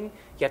something,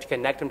 you have to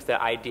connect them to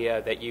the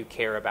idea that you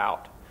care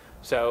about.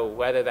 So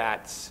whether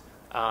that's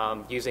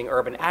using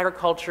urban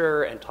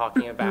agriculture and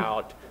talking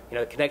about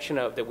the connection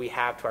that we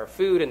have to our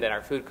food, and that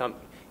our food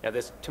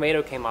this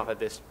tomato came off of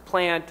this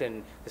plant,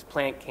 and this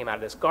plant came out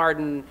of this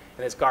garden,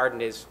 and this garden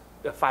is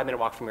a 5-minute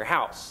walk from your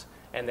house,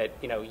 and that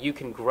you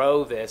can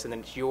grow this and then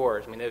it's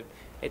yours. I mean,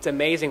 it's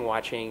amazing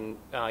watching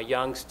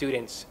young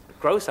students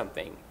grow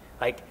something.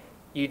 Like,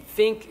 you'd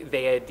think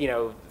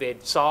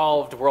they'd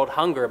solved world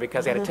hunger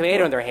because they had a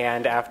tomato in their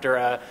hand after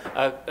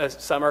a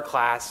summer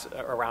class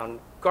around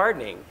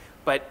gardening,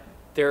 but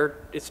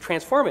it's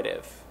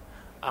transformative.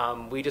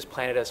 We just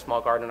planted a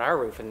small garden on our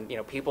roof, and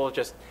people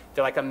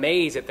they're like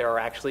amazed that there are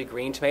actually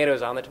green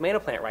tomatoes on the tomato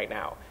plant right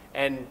now.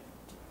 And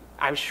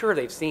I'm sure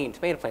they've seen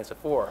tomato plants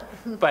before,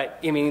 but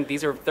I mean,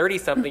 these are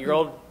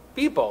 30-something-year-old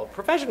people,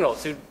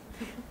 professionals, who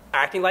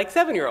acting like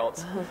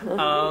 7-year-olds.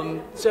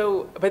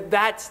 But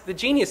that's the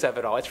genius of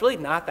it all. It's really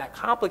not that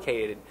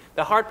complicated.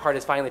 The hard part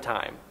is finding the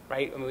time,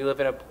 right? I mean, we live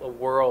in a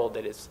world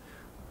that is,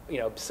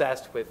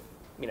 obsessed with,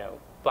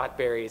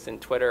 BlackBerries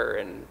and Twitter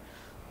and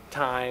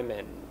time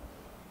and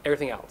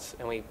everything else,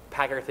 and we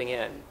pack everything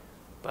in.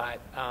 But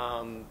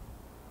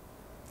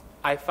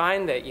I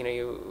find that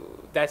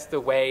that's the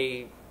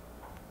way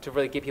to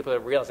really get people to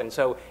realize. And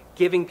so,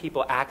 giving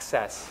people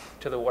access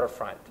to the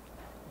waterfront,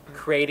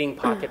 creating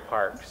pocket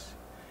parks,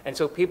 and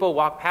so people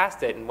walk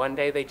past it, and one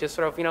day they just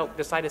sort of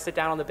decide to sit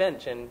down on the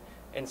bench and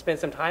spend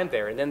some time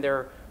there, and then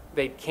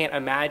they can't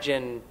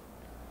imagine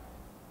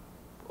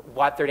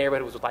what their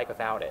neighborhood was like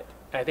without it.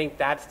 And I think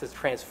that's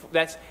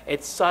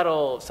it's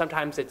subtle.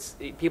 Sometimes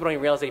people don't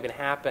even realize it even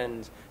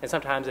happened, and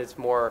sometimes it's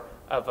more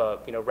of a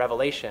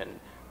revelation.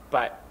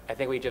 But I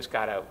think we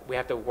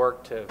have to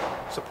work to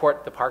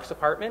support the Parks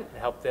Department and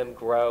help them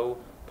grow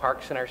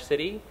parks in our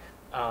city.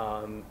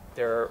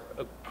 They're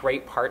a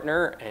great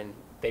partner, and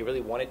they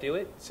really want to do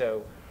it.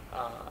 So,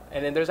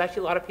 and then there's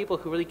actually a lot of people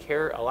who really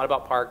care a lot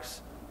about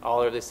parks all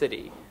over the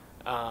city,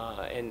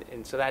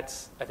 and so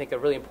that's, I think, a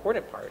really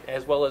important part,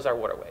 as well as our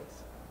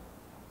waterways.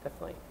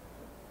 Definitely.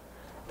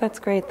 That's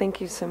great.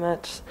 Thank you so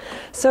much.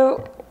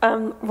 So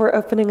we're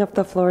opening up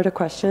the floor to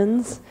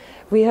questions.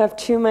 We have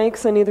 2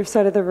 mics on either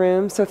side of the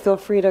room, so feel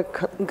free to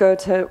go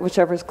to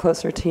whichever's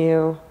closer to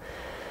you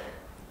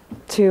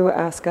to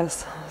ask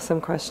us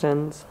some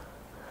questions.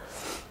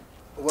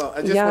 Well,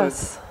 I just wanted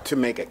to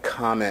make a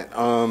comment.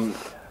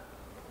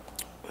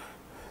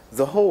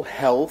 The whole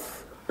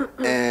health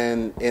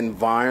and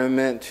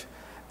environment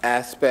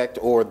aspect,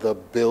 or the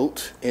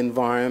built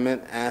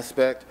environment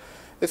aspect,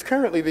 is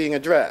currently being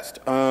addressed.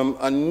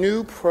 A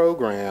new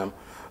program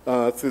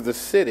through the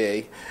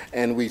city,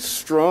 and we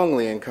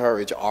strongly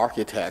encourage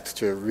architects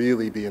to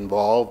really be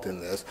involved in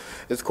this.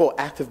 It's called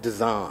active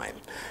design,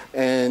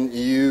 and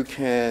you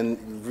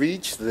can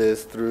reach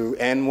this through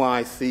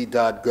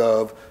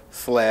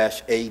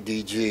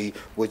nyc.gov/ADG,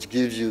 which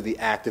gives you the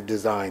active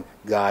design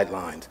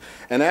guidelines.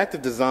 And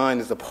active design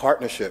is a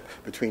partnership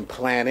between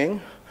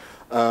planning,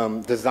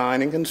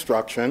 design and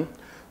construction,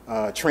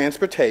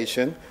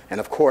 transportation, and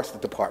of course the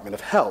Department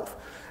of Health.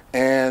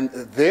 And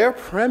their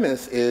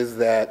premise is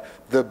that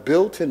the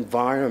built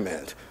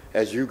environment,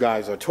 as you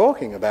guys are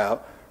talking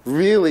about,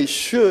 really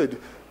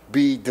should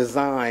be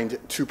designed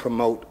to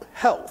promote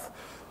health.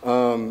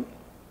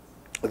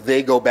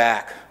 They go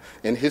back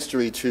in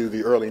history to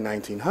the early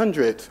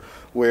 1900s,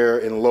 where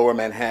in lower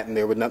Manhattan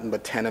there were nothing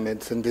but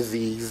tenements and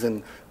disease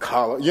and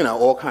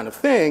all kind of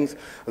things.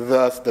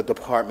 Thus, the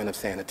Department of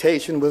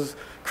Sanitation was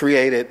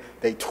created.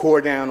 They tore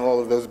down all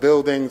of those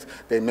buildings.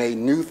 They made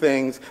new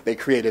things. They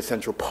created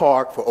Central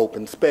Park for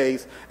open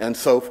space and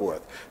so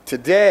forth.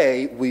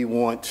 Today, we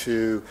want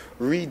to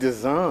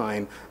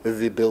redesign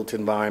the built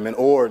environment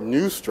or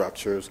new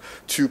structures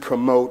to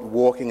promote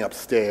walking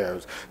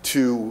upstairs,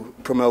 to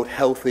promote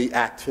healthy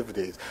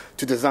activities,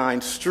 to design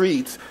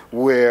streets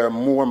where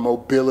more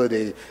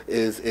mobility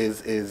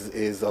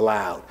is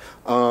allowed.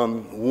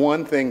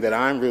 One thing that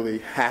I'm really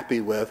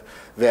happy with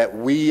that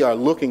we are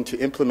looking to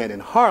implement in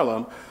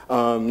Harlem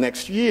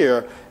next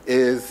year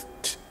is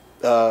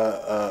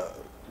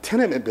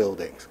tenement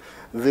buildings.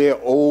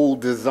 Their old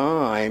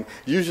design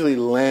usually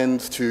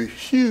lends to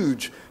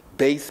huge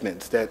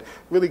basements that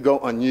really go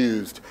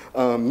unused.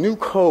 New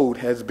code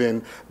has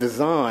been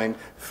designed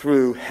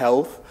through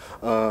health,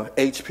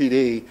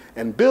 HPD,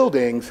 and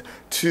buildings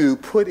to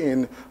put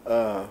in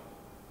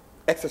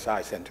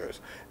exercise centers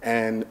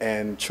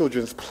and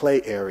children's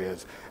play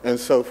areas and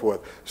so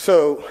forth.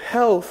 So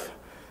health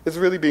is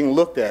really being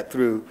looked at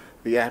through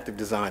the active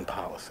design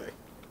policy.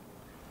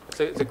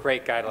 So it's a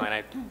great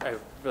guideline. I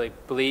really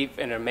believe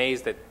and am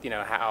amazed at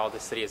how the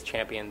city has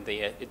championed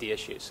the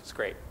issues. It's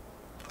great.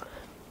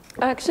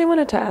 I actually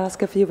wanted to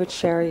ask if you would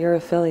share your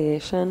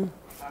affiliation.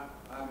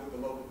 I'm with the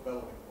local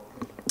development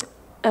board.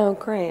 Oh,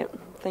 great.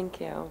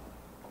 Thank you.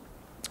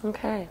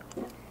 Okay.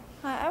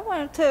 I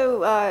wanted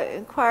to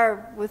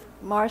inquire with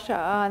Marcia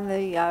on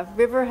the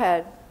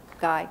Riverhead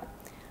guy.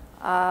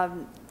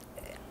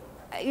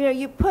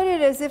 You put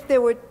it as if there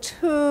were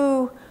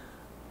two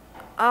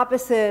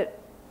opposite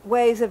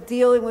ways of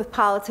dealing with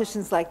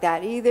politicians like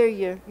that. Either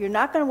you're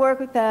not going to work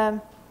with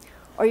them,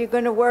 or you're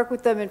going to work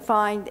with them and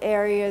find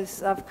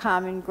areas of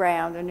common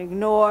ground and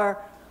ignore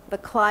the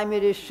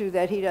climate issue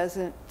that he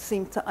doesn't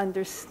seem to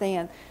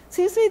understand.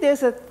 So you see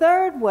there's a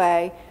third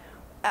way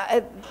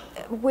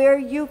where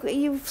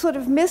you sort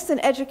of missed an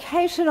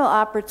educational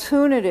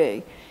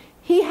opportunity.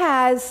 He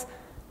has,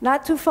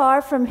 not too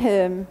far from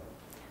him,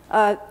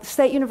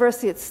 State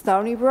University at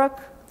Stony Brook,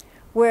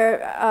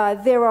 where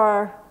there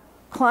are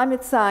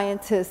climate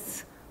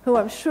scientists who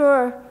I'm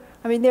sure,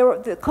 I'm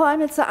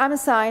a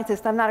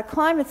scientist, I'm not a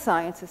climate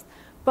scientist,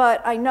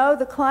 but I know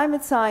the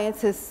climate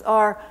scientists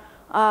are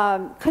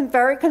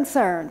very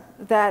concerned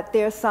that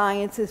their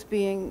science is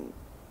being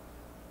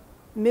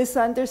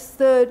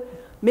misunderstood,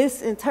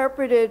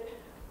 misinterpreted,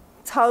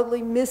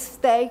 totally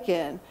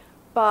mistaken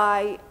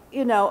by,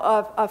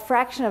 a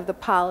fraction of the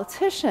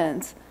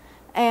politicians.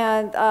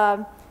 And,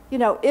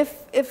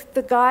 if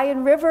the guy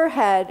in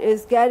Riverhead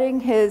is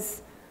getting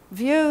his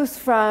views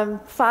from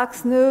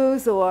Fox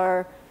News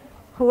or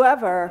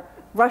whoever,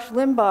 Rush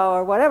Limbaugh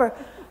or whatever,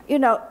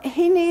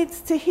 he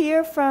needs to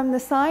hear from the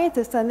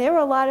scientists. And there are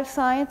a lot of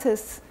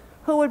scientists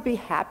who would be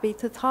happy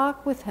to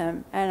talk with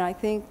him. And I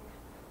think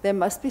there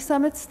must be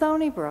some at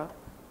Stony Brook.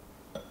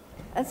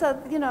 And so,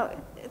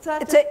 it's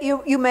not just...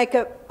 You make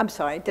a... I'm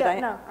sorry, did I?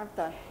 No, I'm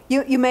done.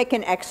 You make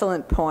an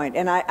excellent point,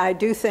 and I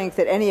do think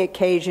that any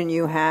occasion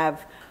you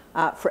have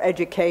for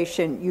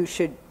education, you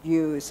should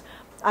use.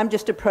 I'm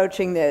just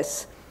approaching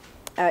this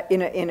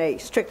in a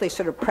strictly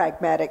sort of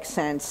pragmatic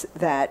sense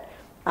that,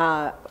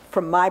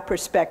 from my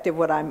perspective,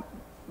 what I'm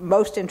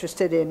most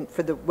interested in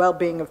for the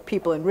well-being of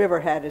people in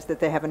Riverhead is that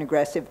they have an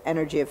aggressive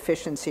energy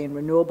efficiency and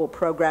renewable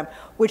program,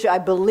 which I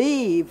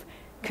believe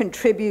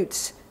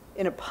contributes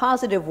in a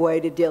positive way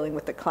to dealing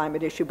with the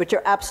climate issue. But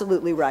you're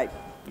absolutely right.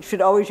 You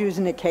should always use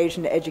an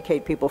occasion to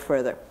educate people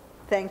further.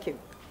 Thank you.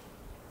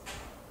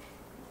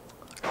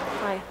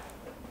 Hi.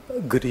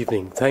 Good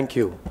evening. Thank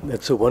you.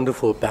 That's a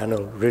wonderful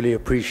panel. Really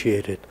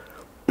appreciate it.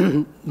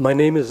 My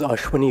name is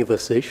Ashwani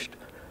Vasisht.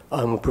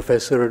 I'm a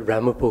professor at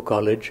Ramapo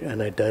College,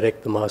 and I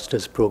direct the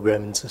master's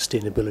program in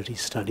sustainability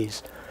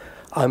studies.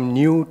 I'm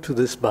new to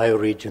this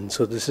bioregion,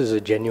 so this is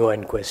a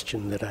genuine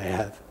question that I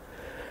have.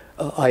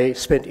 I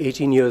spent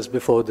 18 years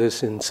before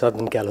this in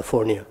Southern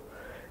California,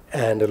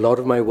 and a lot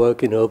of my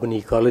work in urban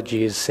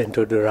ecology is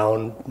centered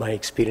around my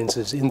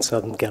experiences in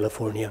Southern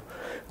California,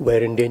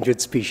 where endangered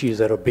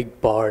species are a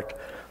big part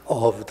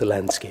of the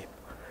landscape.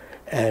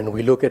 And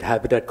we look at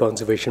habitat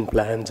conservation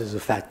plans as a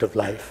fact of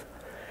life.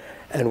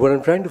 And what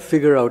I'm trying to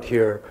figure out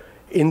here,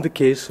 in the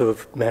case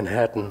of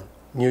Manhattan,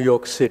 New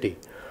York City,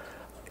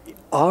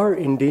 are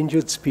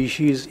endangered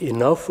species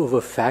enough of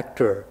a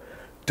factor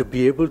to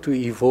be able to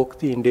evoke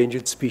the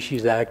Endangered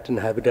Species Act and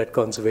habitat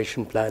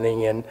conservation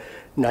planning and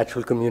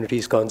natural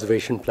communities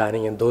conservation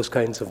planning and those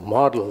kinds of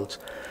models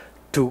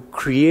to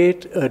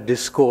create a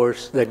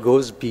discourse that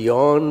goes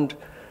beyond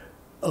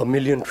 1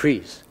 million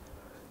trees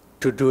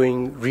to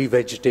doing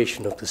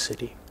revegetation of the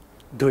city,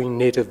 doing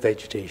native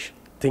vegetation,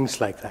 things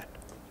like that?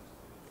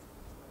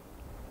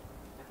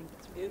 I think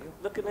that's beautiful.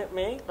 looking at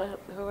me?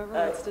 Whoever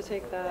wants to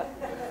take that.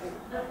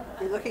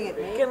 You're looking at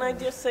me? Can I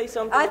just say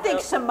something? I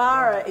think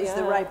Samara is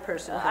the right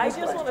person. I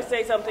just want to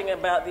say something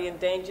about the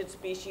Endangered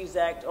Species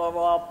Act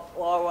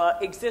or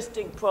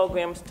existing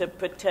programs to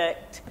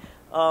protect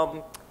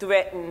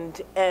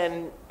threatened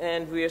and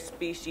rare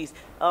species.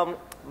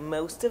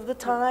 Most of the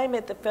time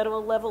at the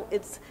federal level,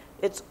 it's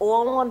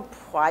all on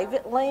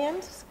private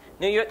lands.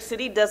 New York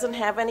City doesn't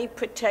have any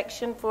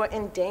protection for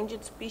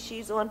endangered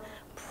species on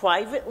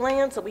private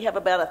land, so we have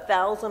about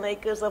 1,000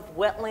 acres of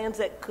wetlands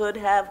that could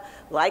have,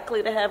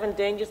 likely to have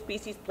endangered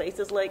species.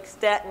 Places like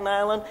Staten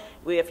Island,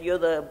 where if you're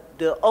the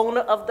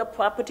owner of the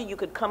property, you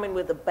could come in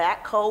with a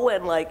backhoe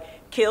and like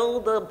kill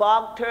the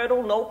bog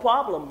turtle, no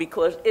problem,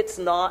 because it's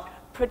not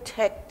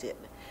protected.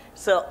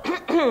 So,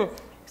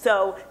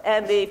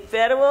 and the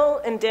Federal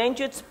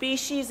Endangered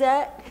Species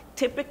Act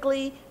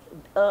typically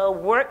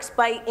works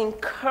by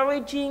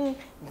encouraging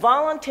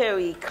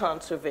voluntary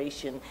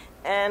conservation,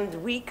 and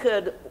we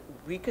could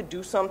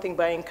do something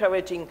by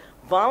encouraging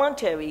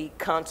voluntary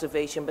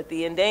conservation, but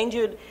the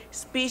Endangered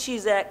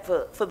Species Act,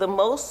 for the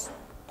most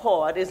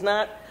part, does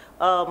not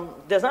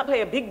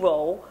play a big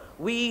role.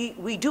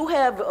 We do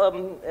have,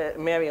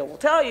 Mario will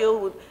tell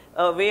you,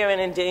 rare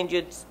and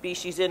endangered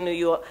species in New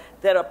York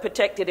that are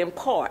protected in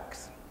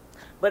parks,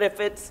 but if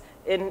it's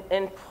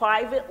in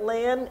private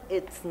land,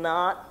 it's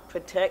not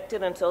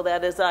protected, and so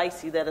I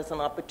see that as an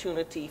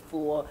opportunity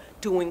for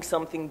doing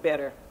something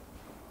better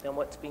than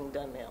what's being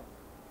done now.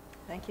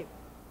 Thank you.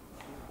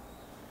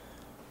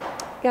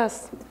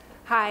 Yes.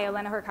 Hi,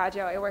 Elena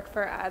Horcaggio. I work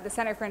for the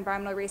Center for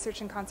Environmental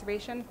Research and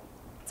Conservation.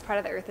 It's part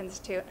of the Earth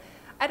Institute.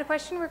 I had a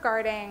question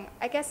regarding,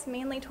 I guess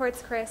mainly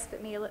towards Chris,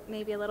 but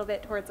maybe a little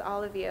bit towards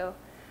all of you.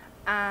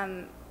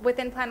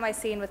 Within Plan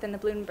YC and within the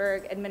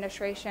Bloomberg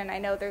administration, I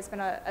know there's been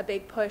a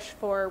big push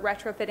for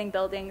retrofitting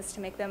buildings to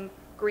make them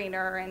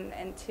greener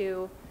and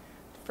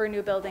for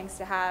new buildings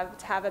to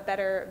have a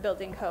better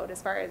building code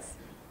as far as,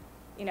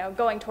 you know,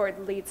 going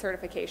toward LEED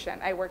certification.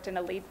 I worked in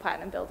a LEED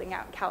Platinum building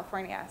out in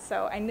California,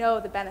 so I know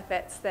the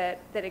benefits that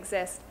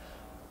exist.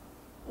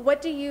 What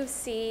do you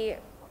see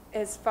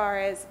as far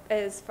as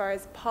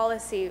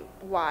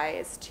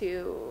policy-wise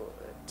to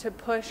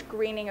push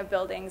greening of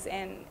buildings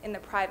in the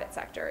private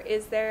sector?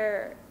 Is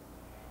there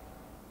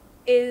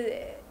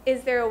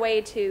a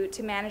way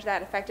to manage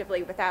that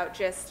effectively without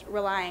just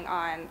relying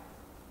on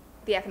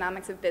the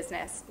economics of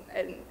business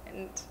and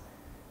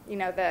you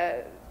know,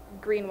 the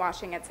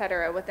greenwashing, et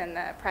cetera, within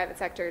the private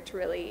sector to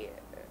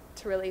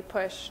really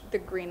push the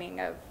greening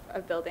of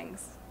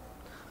buildings?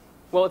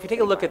 Well, if you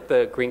take a look at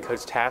the Green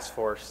Codes Task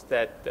Force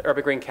that the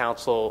Urban Green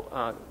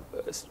Council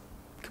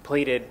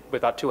completed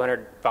with about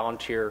 200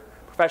 volunteer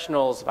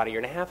professionals about a year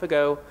and a half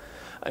ago,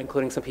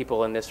 including some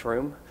people in this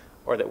room,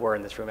 or that were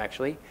in this room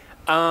actually,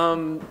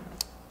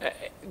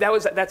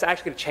 that's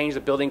actually going to change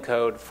the building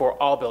code for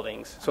all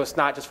buildings. So it's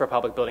not just for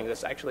public buildings.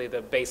 It's actually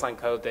the baseline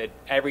code that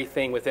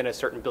everything within a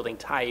certain building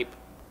type,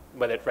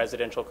 whether it's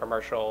residential,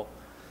 commercial,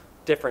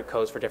 different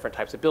codes for different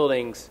types of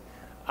buildings,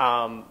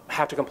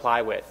 have to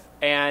comply with.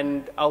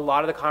 And a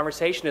lot of the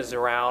conversation is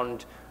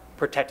around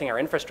protecting our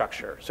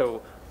infrastructure.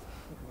 So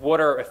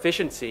water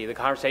efficiency, the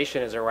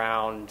conversation is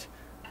around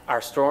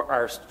our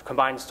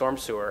combined storm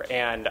sewer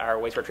and our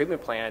wastewater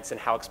treatment plants and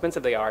how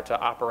expensive they are to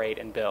operate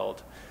and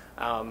build.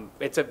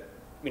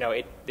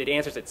 It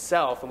answers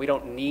itself, and we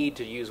don't need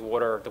to use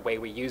water the way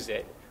we use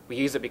it. We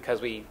use it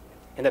because in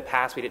the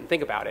past, we didn't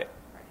think about it.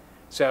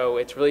 So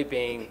it's really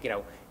being,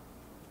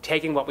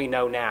 taking what we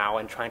know now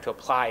and trying to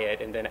apply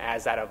it, and then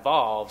as that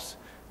evolves,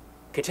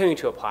 continuing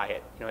to apply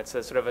it. It's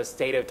a sort of a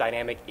state of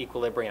dynamic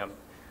equilibrium.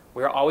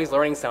 We're always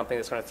learning something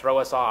that's going to throw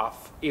us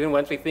off. Even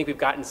once we think we've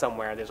gotten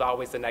somewhere, there's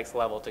always the next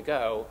level to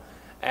go.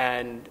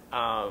 And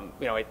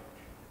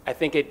I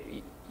think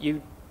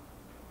you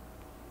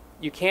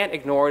can't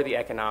ignore the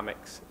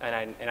economics.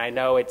 And I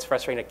know it's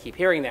frustrating to keep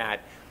hearing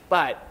that,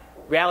 but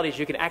reality is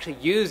you can actually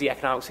use the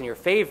economics in your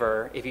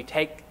favor if you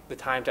take the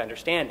time to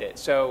understand it.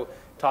 So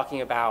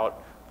talking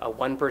about a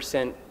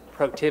 1%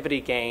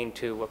 productivity gain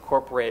to a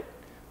corporate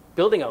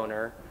building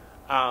owner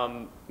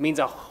means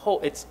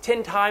it's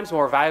 10 times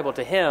more valuable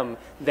to him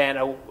than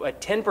a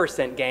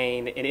 10%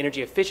 gain in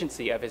energy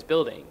efficiency of his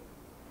building.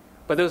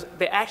 But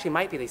they actually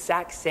might be the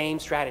exact same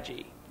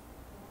strategy.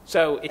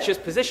 So it's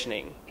just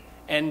positioning.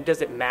 And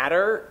does it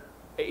matter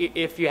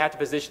if you have to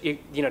position,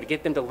 to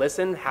get them to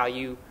listen, how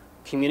you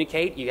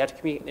communicate? You have to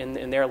communicate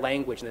in their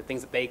language and the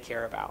things that they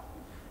care about,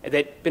 and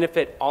that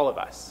benefit all of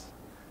us.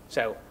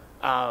 So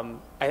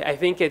I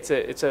think it's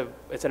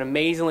an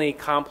amazingly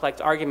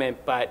complex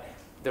argument, but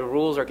the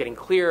rules are getting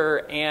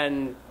clearer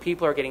and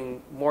people are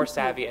getting more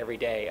savvy every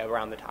day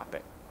around the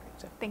topic.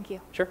 So, thank you.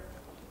 Sure.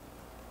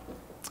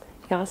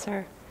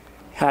 Yasser.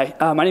 Hi,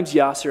 my name's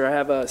Yasser. I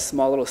have a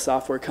small little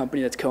software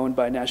company that's co-owned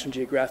by National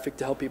Geographic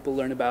to help people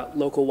learn about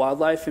local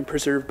wildlife and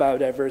preserve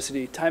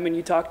biodiversity. Timon,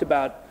 you talked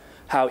about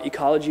how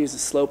ecology is a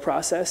slow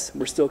process.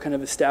 We're still kind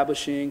of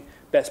establishing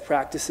best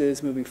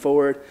practices moving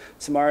forward.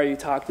 Samara, you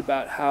talked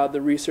about how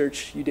the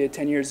research you did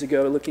 10 years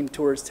ago looking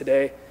towards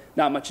today,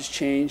 not much has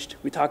changed.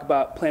 We talk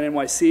about Plan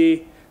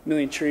NYC,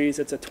 million trees.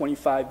 It's a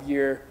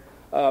 25-year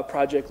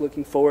project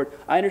looking forward.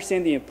 I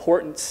understand the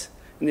importance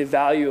and the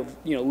value of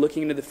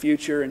looking into the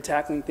future and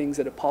tackling things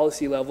at a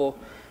policy level,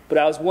 but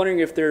I was wondering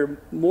if there are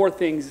more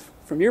things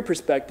from your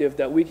perspective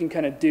that we can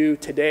kind of do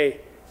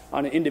today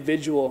on an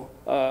individual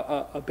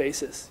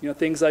basis.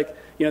 Things like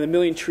the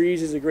million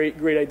trees is a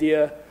great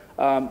idea.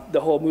 The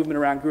whole movement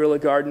around guerrilla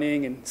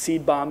gardening and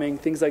seed bombing,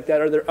 things like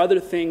that. Are there other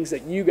things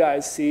that you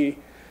guys see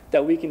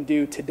that we can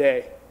do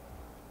today?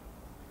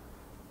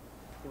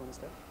 You want to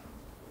start?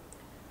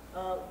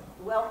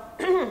 Well,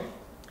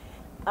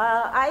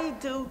 I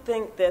do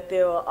think that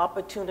there are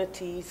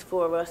opportunities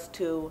for us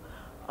to,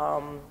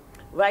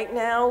 right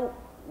now,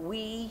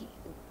 we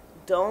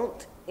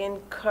don't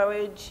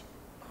encourage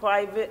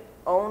private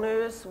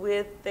owners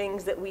with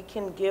things that we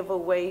can give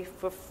away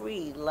for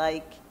free,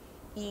 like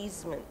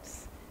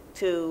easements.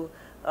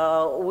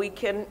 We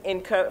can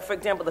encourage, for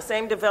example, the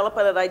same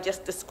developer that I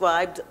just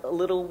described a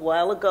little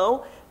while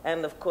ago,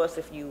 and of course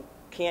if you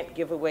can't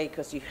give away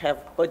because you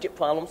have budget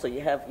problems, so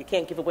you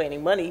can't give away any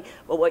money,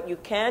 but what you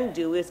can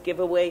do is give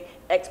away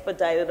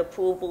expedited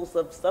approvals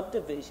of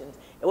subdivisions.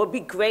 It would be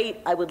great,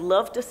 I would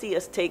love to see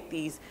us take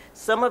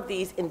some of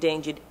these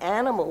endangered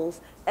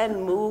animals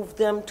and move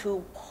them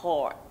to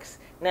parks.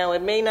 Now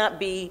it may not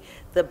be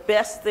the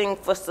best thing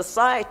for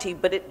society,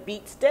 but it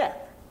beats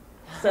death.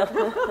 So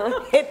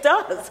it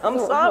does. I'm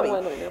sorry.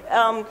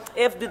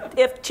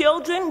 If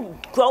children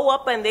grow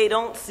up and they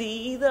don't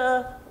see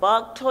the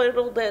bog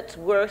turtle, that's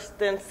worse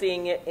than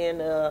seeing it in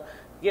the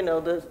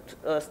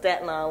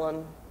Staten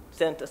Island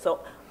Center.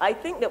 So I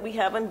think that we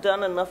haven't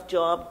done enough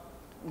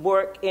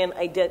work in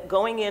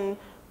going in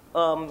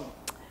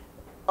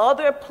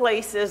other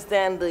places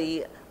than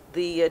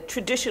the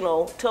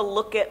traditional to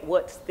look at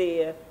what's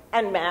there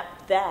and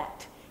map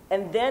that,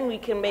 and then we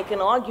can make an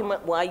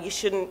argument why you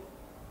shouldn't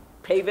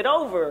pave it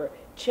over,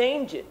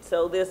 change it.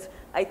 So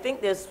I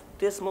think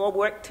there's more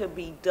work to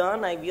be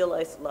done. I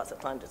realize lots of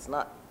times it's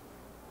not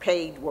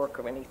paid work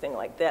or anything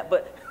like that,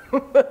 but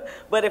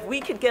but if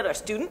we could get our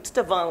students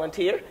to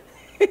volunteer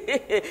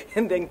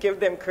and then give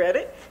them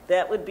credit,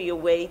 that would be a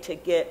way to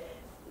get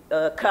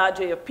a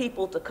cadre of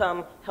people to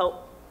come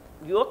help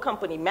your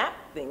company map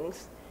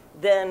things.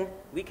 Then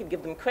we could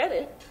give them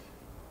credit,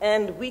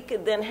 and we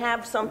could then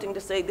have something to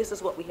say, this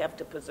is what we have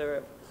to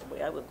preserve. That's the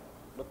way I would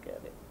look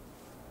at it.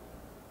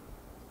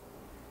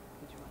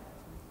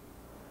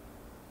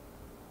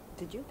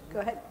 Did you? Go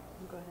ahead.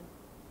 Go ahead.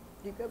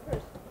 You go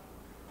first.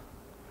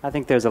 I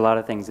think there's a lot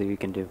of things that you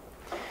can do.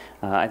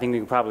 I think we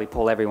could probably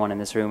pull everyone in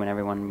this room, and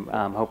everyone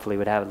hopefully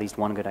would have at least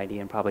one good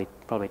idea, and probably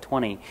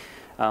 20.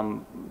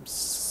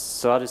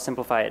 So I'll just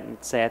simplify it and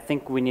say I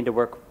think we need to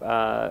work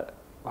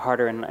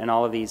harder in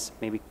all of these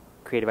maybe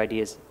creative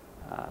ideas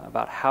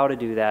about how to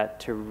do that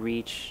to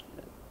reach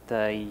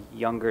the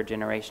younger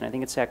generation. I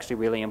think it's actually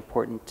really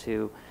important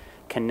to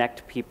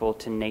connect people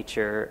to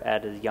nature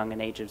at as young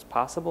an age as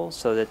possible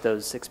so that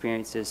those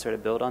experiences sort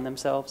of build on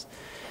themselves.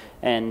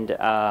 And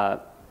now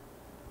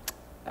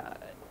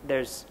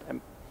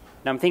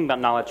I'm thinking about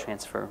knowledge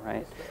transfer,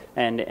 right?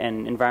 And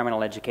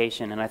environmental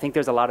education. And I think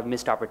there's a lot of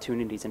missed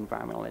opportunities in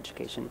environmental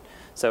education.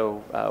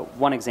 So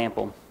one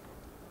example,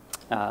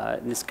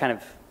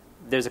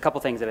 there's a couple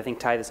things that I think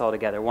tie this all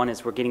together. One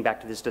is we're getting back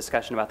to this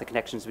discussion about the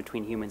connections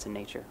between humans and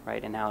nature,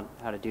 right? And how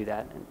to do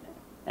that.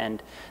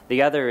 And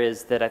the other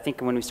is that I think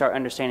when we start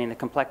understanding the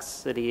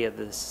complexity of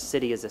the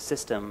city as a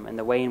system and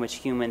the way in which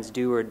humans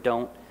do or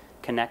don't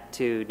connect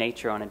to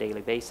nature on a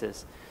daily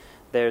basis,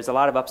 there's a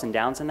lot of ups and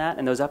downs in that,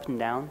 and those ups and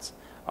downs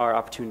are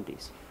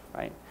opportunities,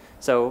 right?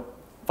 So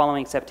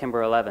following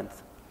September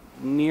 11th,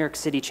 New York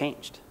City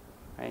changed,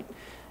 right?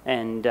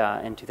 And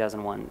in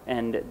 2001,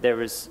 and there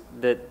was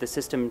the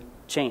system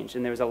changed,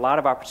 and there was a lot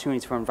of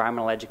opportunities for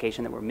environmental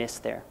education that were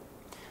missed there.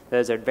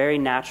 Those are very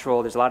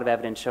natural. There's a lot of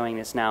evidence showing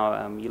this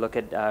now. You look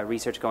at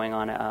research going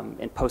on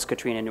in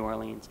post-Katrina New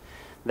Orleans,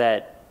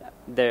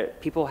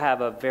 that people have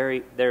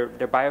their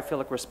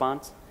biophilic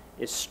response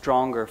is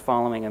stronger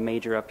following a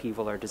major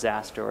upheaval or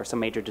disaster or some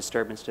major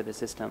disturbance to the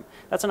system.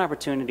 That's an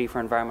opportunity for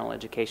environmental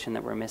education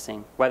that we're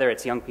missing, whether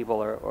it's young people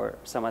or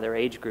some other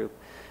age group,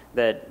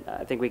 that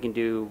I think we can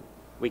do.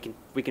 We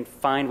can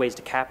find ways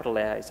to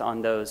capitalize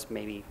on those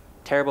maybe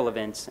terrible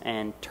events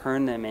and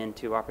turn them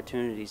into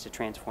opportunities to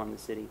transform the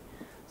city.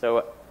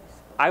 So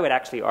I would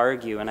actually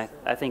argue, and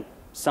I think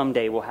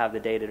someday we'll have the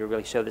data to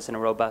really show this in a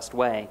robust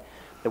way,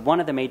 that one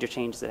of the major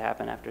changes that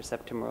happened after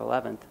September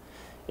 11th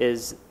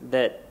is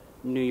that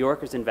New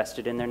Yorkers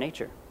invested in their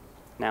nature.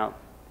 Now,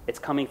 it's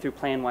coming through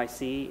Plan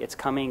YC, it's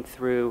coming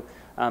through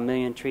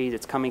Million Trees,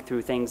 it's coming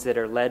through things that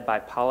are led by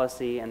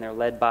policy and they're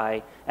led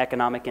by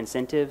economic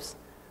incentives,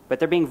 but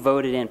they're being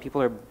voted in.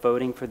 People are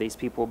voting for these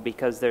people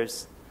because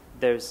there's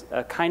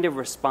a kind of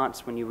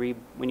response when you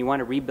want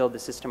to rebuild the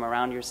system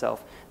around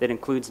yourself that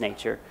includes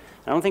nature.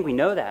 I don't think we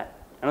know that.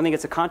 I don't think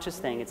it's a conscious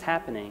thing. It's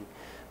happening.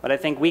 But I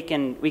think we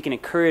can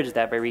encourage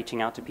that by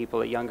reaching out to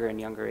people at younger and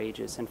younger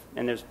ages.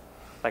 And there's,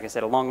 like I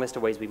said, a long list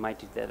of ways we might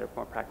do that are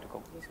more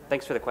practical.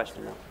 Thanks for the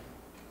question, though.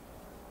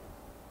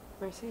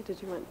 Marcy,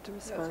 did you want to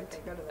respond?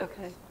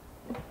 Okay.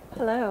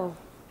 Hello.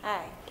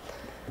 Hi.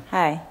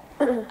 Hi.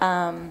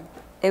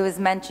 It was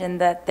mentioned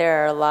that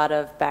there are a lot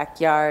of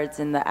backyards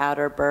in the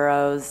outer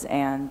boroughs,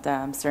 and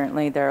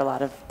certainly there are a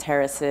lot of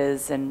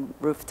terraces and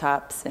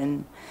rooftops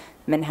in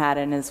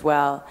Manhattan as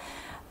well.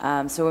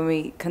 So when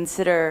we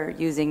consider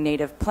using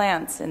native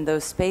plants in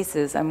those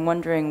spaces, I'm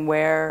wondering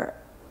where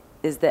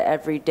is the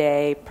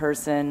everyday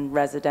person,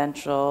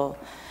 residential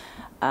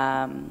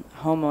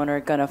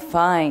homeowner going to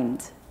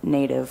find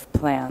native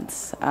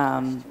plants?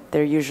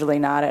 They're usually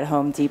not at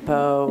Home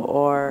Depot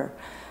or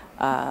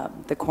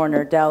the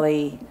corner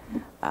deli.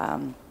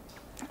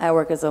 I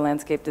work as a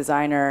landscape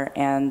designer,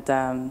 and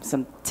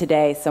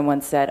today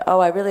someone said, "Oh,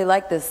 I really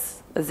like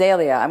this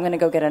azalea. I'm going to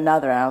go get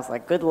another." And I was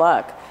like, "Good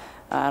luck.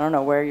 I don't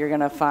know where you're going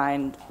to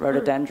find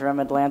rhododendron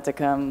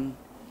atlanticum,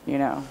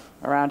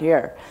 around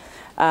here."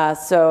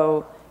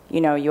 So,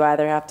 you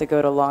either have to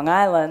go to Long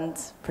Island,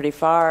 pretty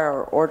far,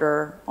 or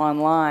order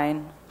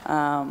online.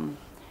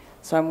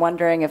 So I'm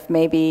wondering if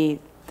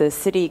maybe the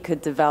city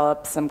could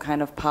develop some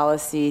kind of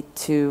policy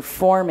to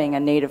forming a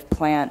native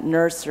plant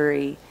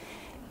nursery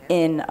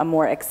in a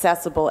more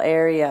accessible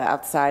area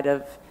outside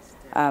of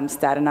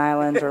Staten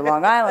Island or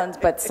Long Island,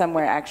 but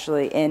somewhere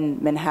actually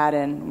in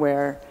Manhattan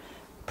where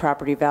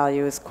property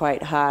value is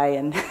quite high,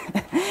 and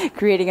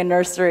creating a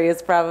nursery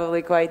is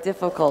probably quite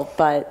difficult.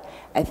 But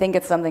I think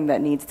it's something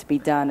that needs to be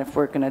done if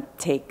we're going to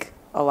take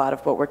a lot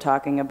of what we're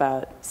talking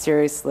about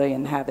seriously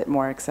and have it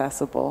more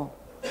accessible.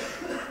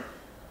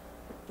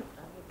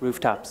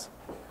 Rooftops.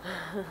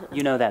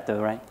 You know that, though,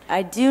 right?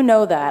 I do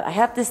know that. I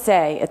have to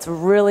say, it's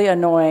really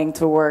annoying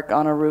to work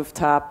on a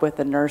rooftop with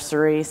a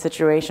nursery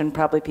situation.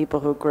 Probably people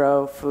who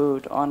grow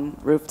food on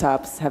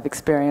rooftops have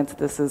experienced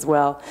this as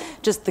well.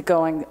 Just the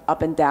going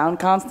up and down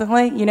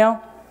constantly,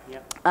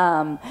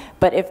 Yep.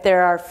 But if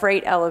there are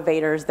freight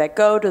elevators that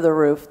go to the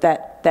roof,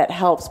 that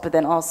helps. But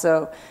then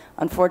also,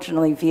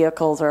 unfortunately,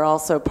 vehicles are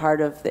also part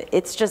of the.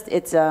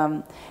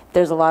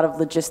 There's a lot of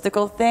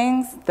logistical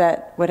things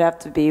that would have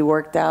to be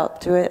worked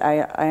out to it.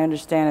 I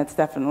understand it's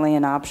definitely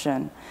an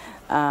option.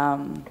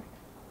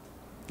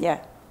 Yeah.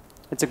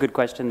 It's a good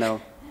question, though.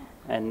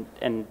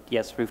 And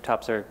yes,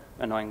 rooftops are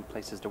annoying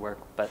places to work.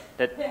 But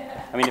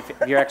if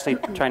you're actually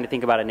trying to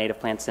think about a native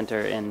plant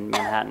center in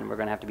Manhattan, we're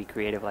going to have to be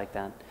creative like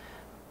that.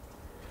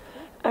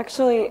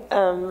 Actually,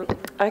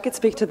 I could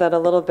speak to that a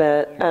little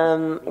bit.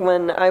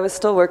 When I was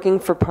still working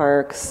for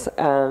parks,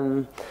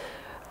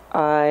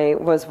 I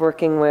was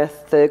working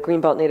with the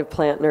Greenbelt Native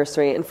Plant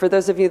Nursery. And for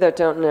those of you that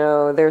don't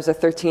know, there's a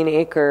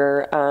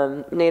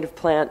 13-acre native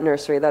plant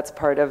nursery that's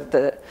part of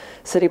the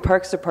City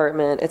Parks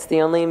Department. It's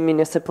the only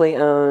municipally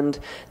owned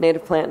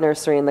native plant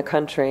nursery in the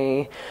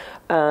country.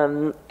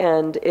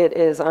 And it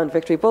is on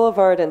Victory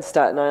Boulevard in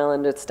Staten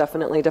Island. It's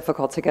definitely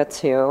difficult to get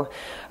to.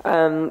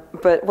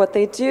 But what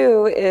they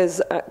do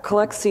is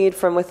collect seed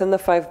from within the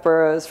 5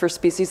 boroughs for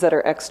species that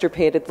are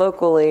extirpated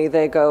locally.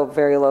 They go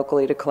very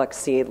locally to collect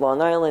seed: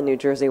 Long Island, New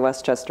Jersey,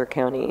 Westchester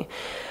County.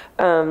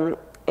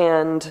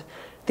 And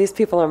these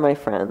people are my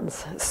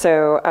friends.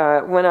 So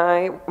when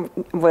I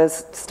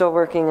was still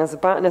working as a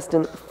botanist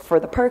for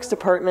the Parks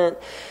Department,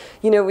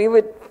 we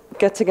would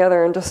get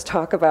together and just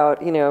talk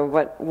about,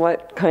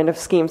 what kind of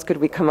schemes could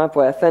we come up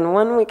with. And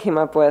one we came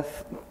up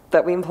with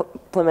that we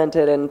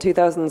implemented in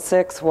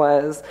 2006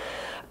 was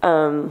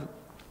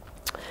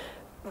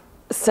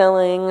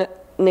selling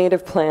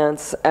native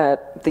plants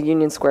at the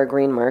Union Square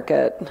Green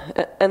Market.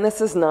 And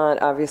this is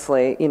not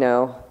obviously,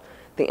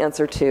 the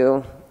answer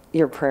to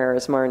your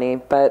prayers,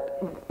 Marnie,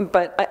 but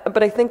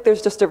I think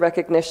there's just a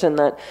recognition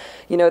that,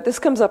 this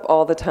comes up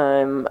all the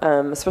time,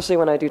 especially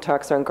when I do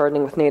talks around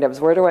gardening with natives.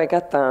 Where do I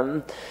get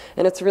them?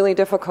 And it's really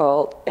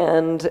difficult.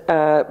 And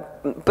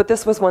but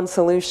this was one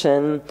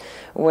solution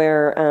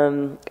where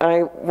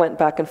I went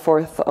back and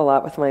forth a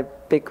lot with my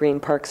big green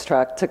parks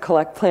truck to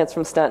collect plants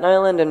from Staten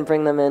Island and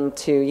bring them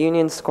into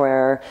Union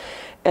Square.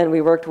 And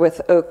we worked with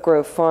Oak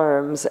Grove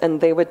Farms,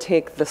 and they would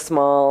take the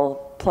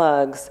small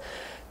plugs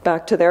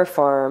back to their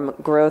farm,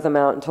 grow them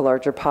out into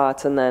larger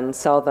pots, and then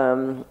sell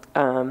them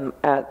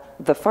at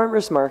the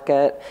farmer's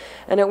market.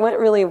 And it went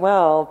really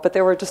well, but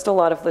there were just a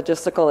lot of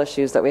logistical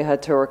issues that we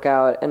had to work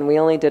out, and we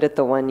only did it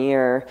the 1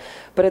 year.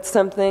 But it's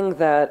something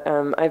that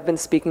I've been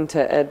speaking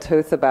to Ed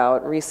Toth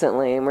about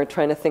recently, and we're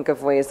trying to think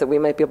of ways that we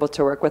might be able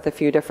to work with a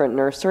few different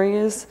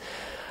nurseries.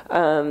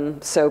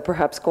 So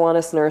perhaps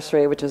Gowanus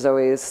Nursery, which is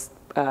always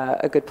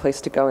a good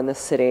place to go in the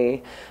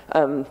city.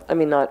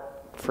 Not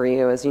for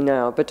you, as you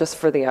know, but just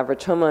for the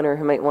average homeowner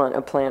who might want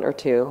a plant or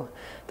two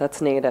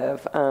that's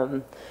native.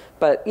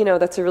 But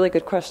that's a really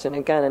good question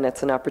again, and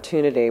it's an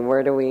opportunity.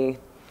 Where do we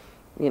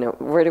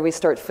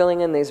start filling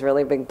in these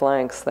really big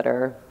blanks that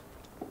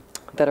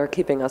are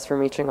keeping us from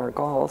reaching our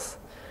goals?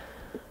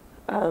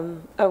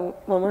 One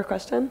more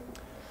question.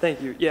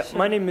 Thank you. Yeah, sure.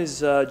 My name is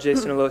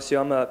Jason Alosio.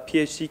 I'm a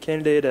PhD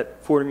candidate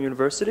at Fordham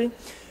University,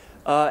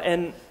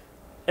 and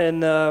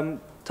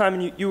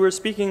Timon, you were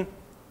speaking.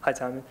 Hi,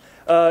 Timon.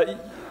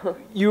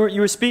 You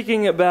were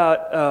speaking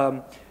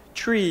about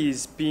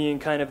trees being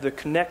kind of the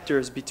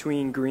connectors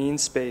between green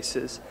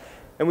spaces,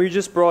 and we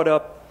just brought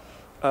up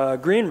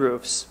green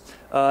roofs,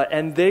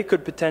 and they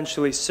could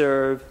potentially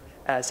serve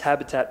as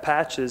habitat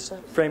patches,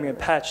 framing a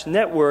patch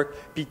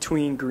network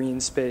between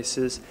green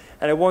spaces.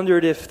 And I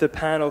wondered if the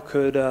panel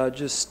could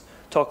just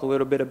talk a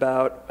little bit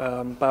about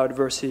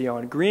biodiversity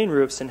on green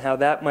roofs and how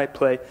that might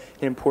play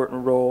an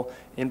important role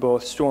in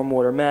both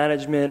stormwater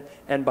management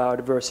and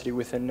biodiversity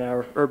within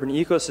our urban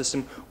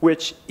ecosystem,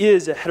 which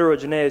is a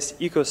heterogeneous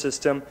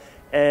ecosystem,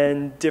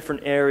 and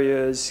different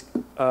areas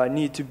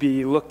need to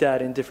be looked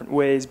at in different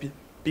ways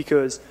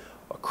because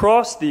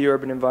across the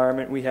urban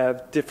environment we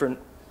have different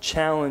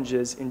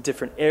challenges in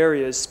different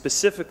areas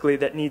specifically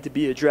that need to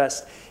be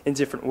addressed in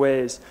different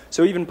ways.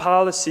 So even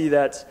policy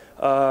that's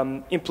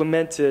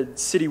implemented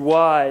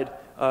citywide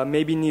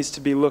maybe needs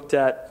to be looked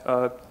at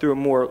through a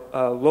more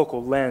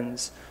local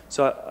lens.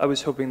 So I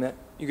was hoping that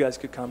you guys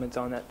could comment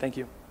on that. Thank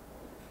you.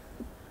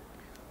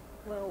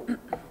 Well,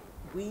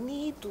 we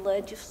need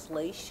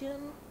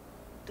legislation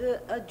to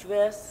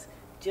address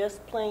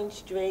just plain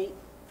straight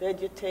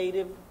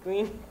vegetative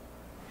green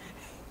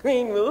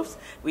roofs.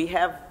 We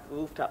have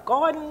rooftop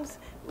gardens.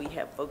 We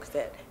have folks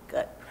that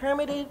got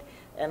permitted.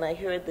 And I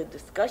heard the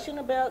discussion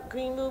about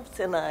green roofs,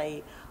 and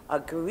I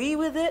agree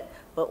with it.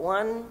 But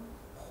one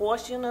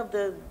portion of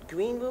the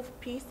green roof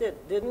piece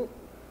that didn't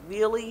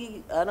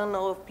really, I don't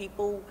know if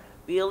people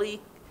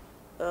really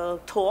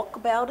talk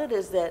about it,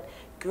 is that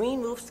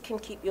green roofs can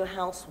keep your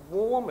house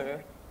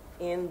warmer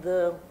in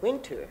the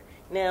winter.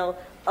 Now,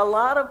 a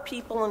lot of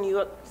people in New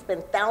York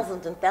spend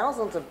thousands and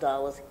thousands of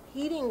dollars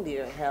heating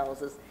their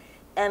houses,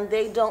 and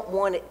they don't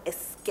want it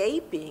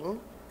escaping,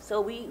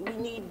 so you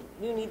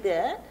need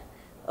that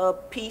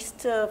piece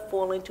to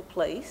fall into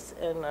place.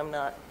 And I'm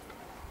not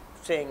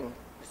saying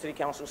the city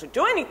council should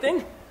do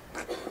anything,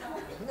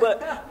 but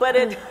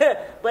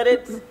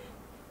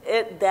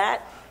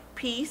that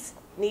piece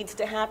needs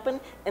to happen.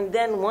 And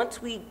then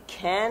once we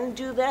can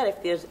do that,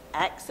 if there's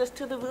access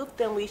to the roof,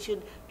 then we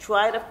should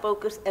try to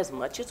focus as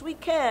much as we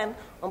can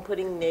on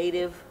putting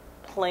native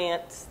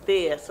plants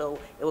there. So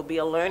it will be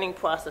a learning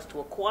process to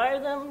acquire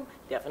them,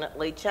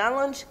 definitely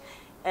challenge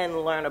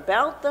and learn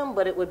about them,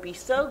 but it would be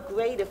so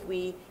great if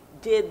we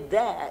did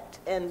that,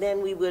 and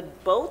then we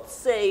would both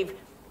save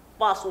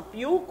fossil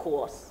fuel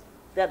costs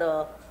that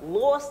are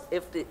lost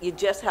if you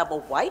just have a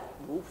white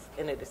roof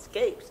and it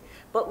escapes,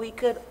 but we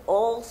could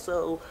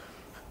also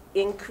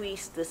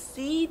increase the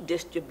seed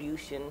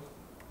distribution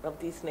of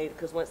these native,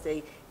 because once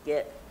they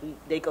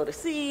go to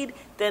seed,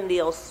 then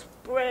they'll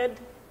spread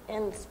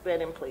in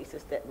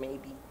places that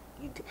maybe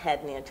you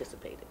hadn't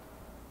anticipated.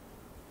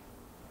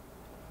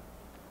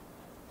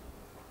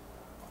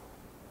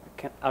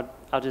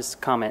 I'll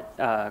just comment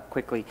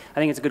quickly. I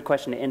think it's a good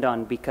question to end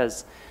on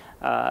because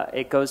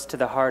it goes to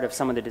the heart of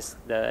some of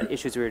the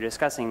issues we were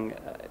discussing.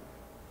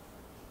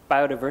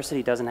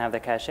 Biodiversity doesn't have the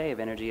cachet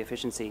of energy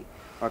efficiency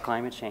or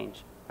climate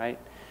change, right?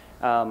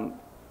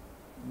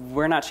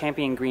 We're not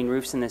championing green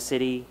roofs in the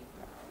city.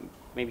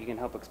 Maybe you can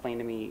help explain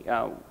to me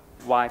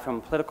why from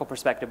a political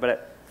perspective,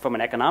 but from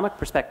an economic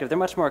perspective, they're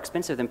much more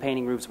expensive than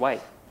painting roofs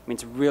white. I mean,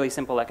 it's really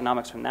simple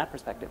economics from that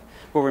perspective.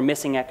 But we're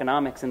missing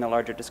economics in the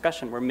larger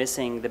discussion. We're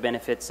missing the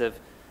benefits of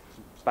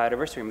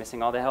biodiversity. We're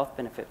missing all the health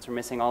benefits. We're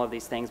missing all of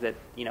these things that,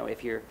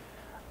 if you're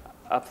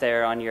up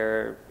there on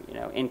your,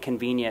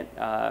 inconvenient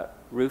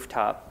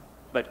rooftop,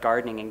 but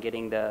gardening and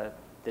getting the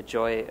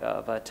joy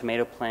of a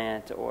tomato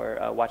plant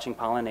or watching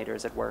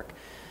pollinators at work,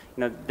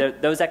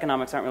 those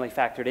economics aren't really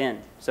factored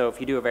in. So if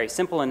you do a very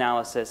simple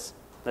analysis,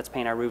 let's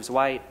paint our roofs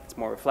white, it's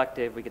more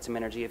reflective, we get some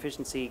energy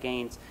efficiency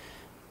gains.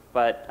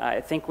 But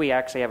I think we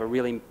actually have a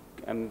really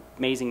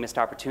amazing missed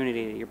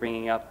opportunity that you're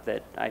bringing up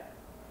that I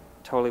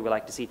totally would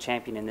like to see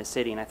championed in this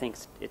city. And I think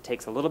it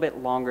takes a little bit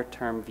longer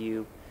term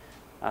view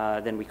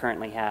than we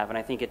currently have. And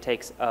I think it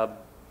takes a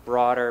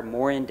broader,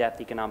 more in-depth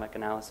economic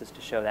analysis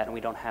to show that. And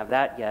we don't have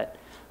that yet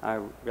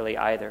really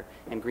either.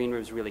 And green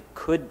roofs really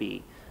could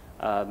be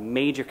a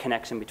major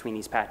connection between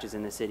these patches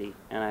in the city.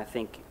 And I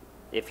think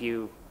if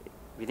you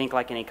think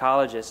like an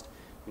ecologist,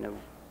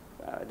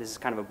 this is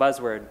kind of a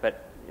buzzword,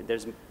 but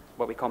there's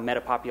what we call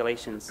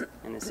metapopulations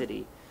in the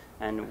city.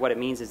 And what it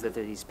means is that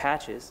there are these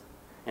patches,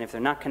 and if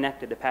they're not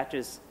connected, the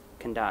patches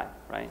can die,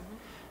 right? Mm-hmm.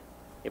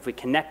 If we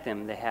connect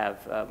them, they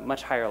have a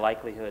much higher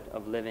likelihood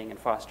of living and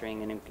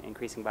fostering and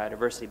increasing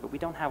biodiversity, but we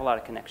don't have a lot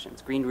of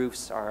connections. Green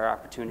roofs are our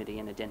opportunity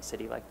in a dense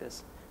city like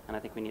this, and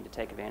I think we need to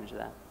take advantage of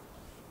that.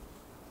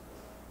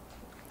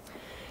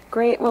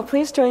 Great. Well,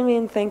 please join me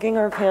in thanking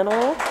our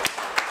panel.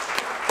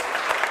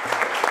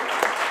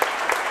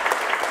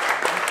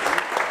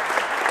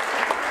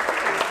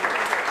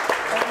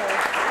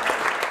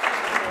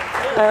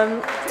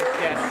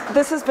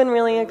 This has been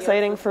really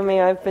exciting for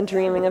me. I've been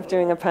dreaming of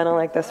doing a panel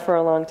like this for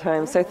a long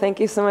time. So thank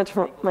you so much,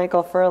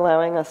 Michael, for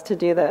allowing us to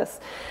do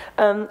this.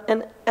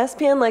 And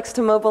SPN likes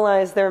to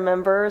mobilize their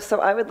members, so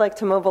I would like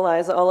to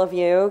mobilize all of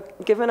you.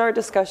 Given our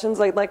discussions,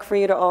 I'd like for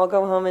you to all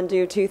go home and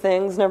do two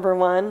things. Number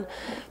one,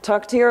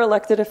 talk to your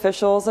elected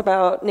officials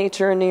about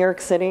nature in New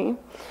York City.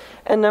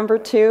 And number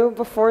 2,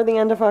 before the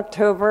end of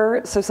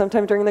October, so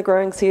sometime during the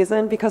growing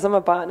season, because I'm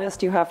a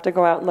botanist, you have to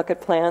go out and look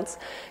at plants.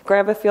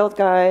 Grab a field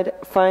guide,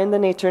 find the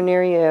nature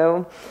near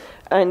you,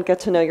 and get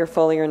to know your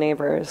foliar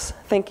neighbors.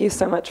 Thank you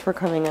so much for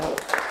coming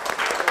out.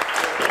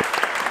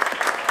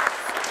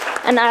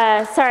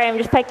 And sorry, I'm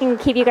just picking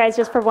keep you guys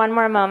just for one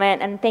more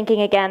moment and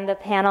thanking again the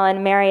panel and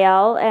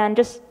Marielle, and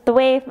just the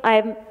way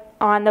I'm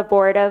on the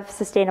board of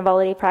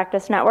Sustainability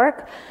Practice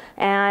Network.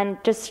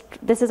 And just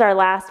this is our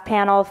last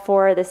panel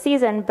for the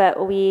season,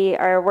 but we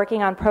are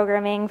working on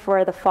programming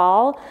for the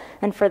fall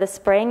and for the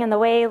spring. And the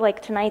way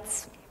like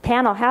tonight's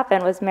panel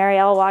happened was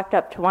Marielle walked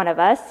up to one of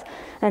us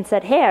and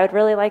said, hey, I would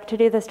really like to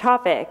do this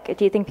topic.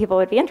 Do you think people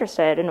would be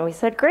interested? And we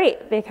said,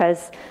 great,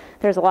 because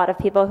there's a lot of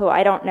people who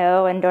I don't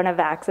know and don't have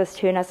access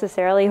to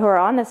necessarily who are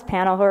on this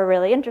panel who are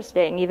really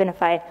interesting. Even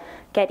if I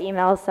get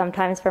emails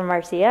sometimes from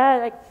Marcia,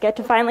 I get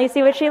to finally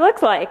see what she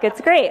looks like.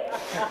 It's great.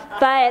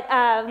 But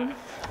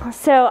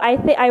so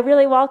I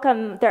really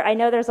welcome, I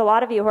know there's a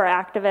lot of you who are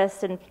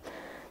activists and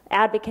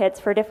advocates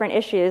for different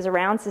issues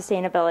around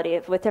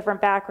sustainability with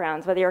different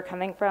backgrounds, whether you're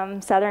coming from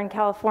Southern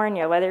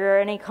California, whether you're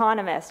an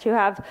economist, who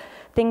have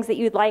things that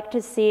you'd like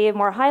to see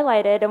more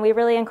highlighted. And we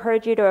really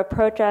encourage you to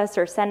approach us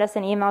or send us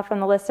an email from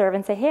the listserv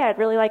and say, hey, I'd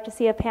really like to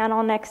see a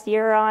panel next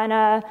year on,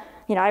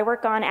 I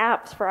work on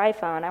apps for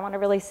iPhone. I want to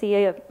really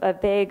see a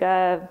big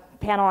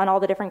panel on all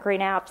the different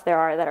green apps there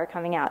are that are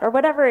coming out, or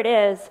whatever it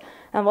is,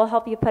 and we'll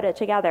help you put it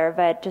together.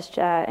 But just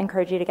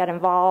encourage you to get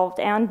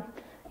involved and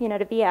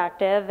to be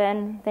active,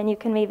 and then you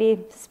can maybe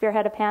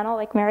spearhead a panel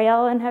like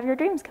Marielle and have your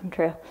dreams come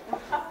true.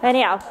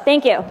 Anyhow,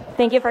 thank you.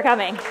 Thank you for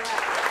coming.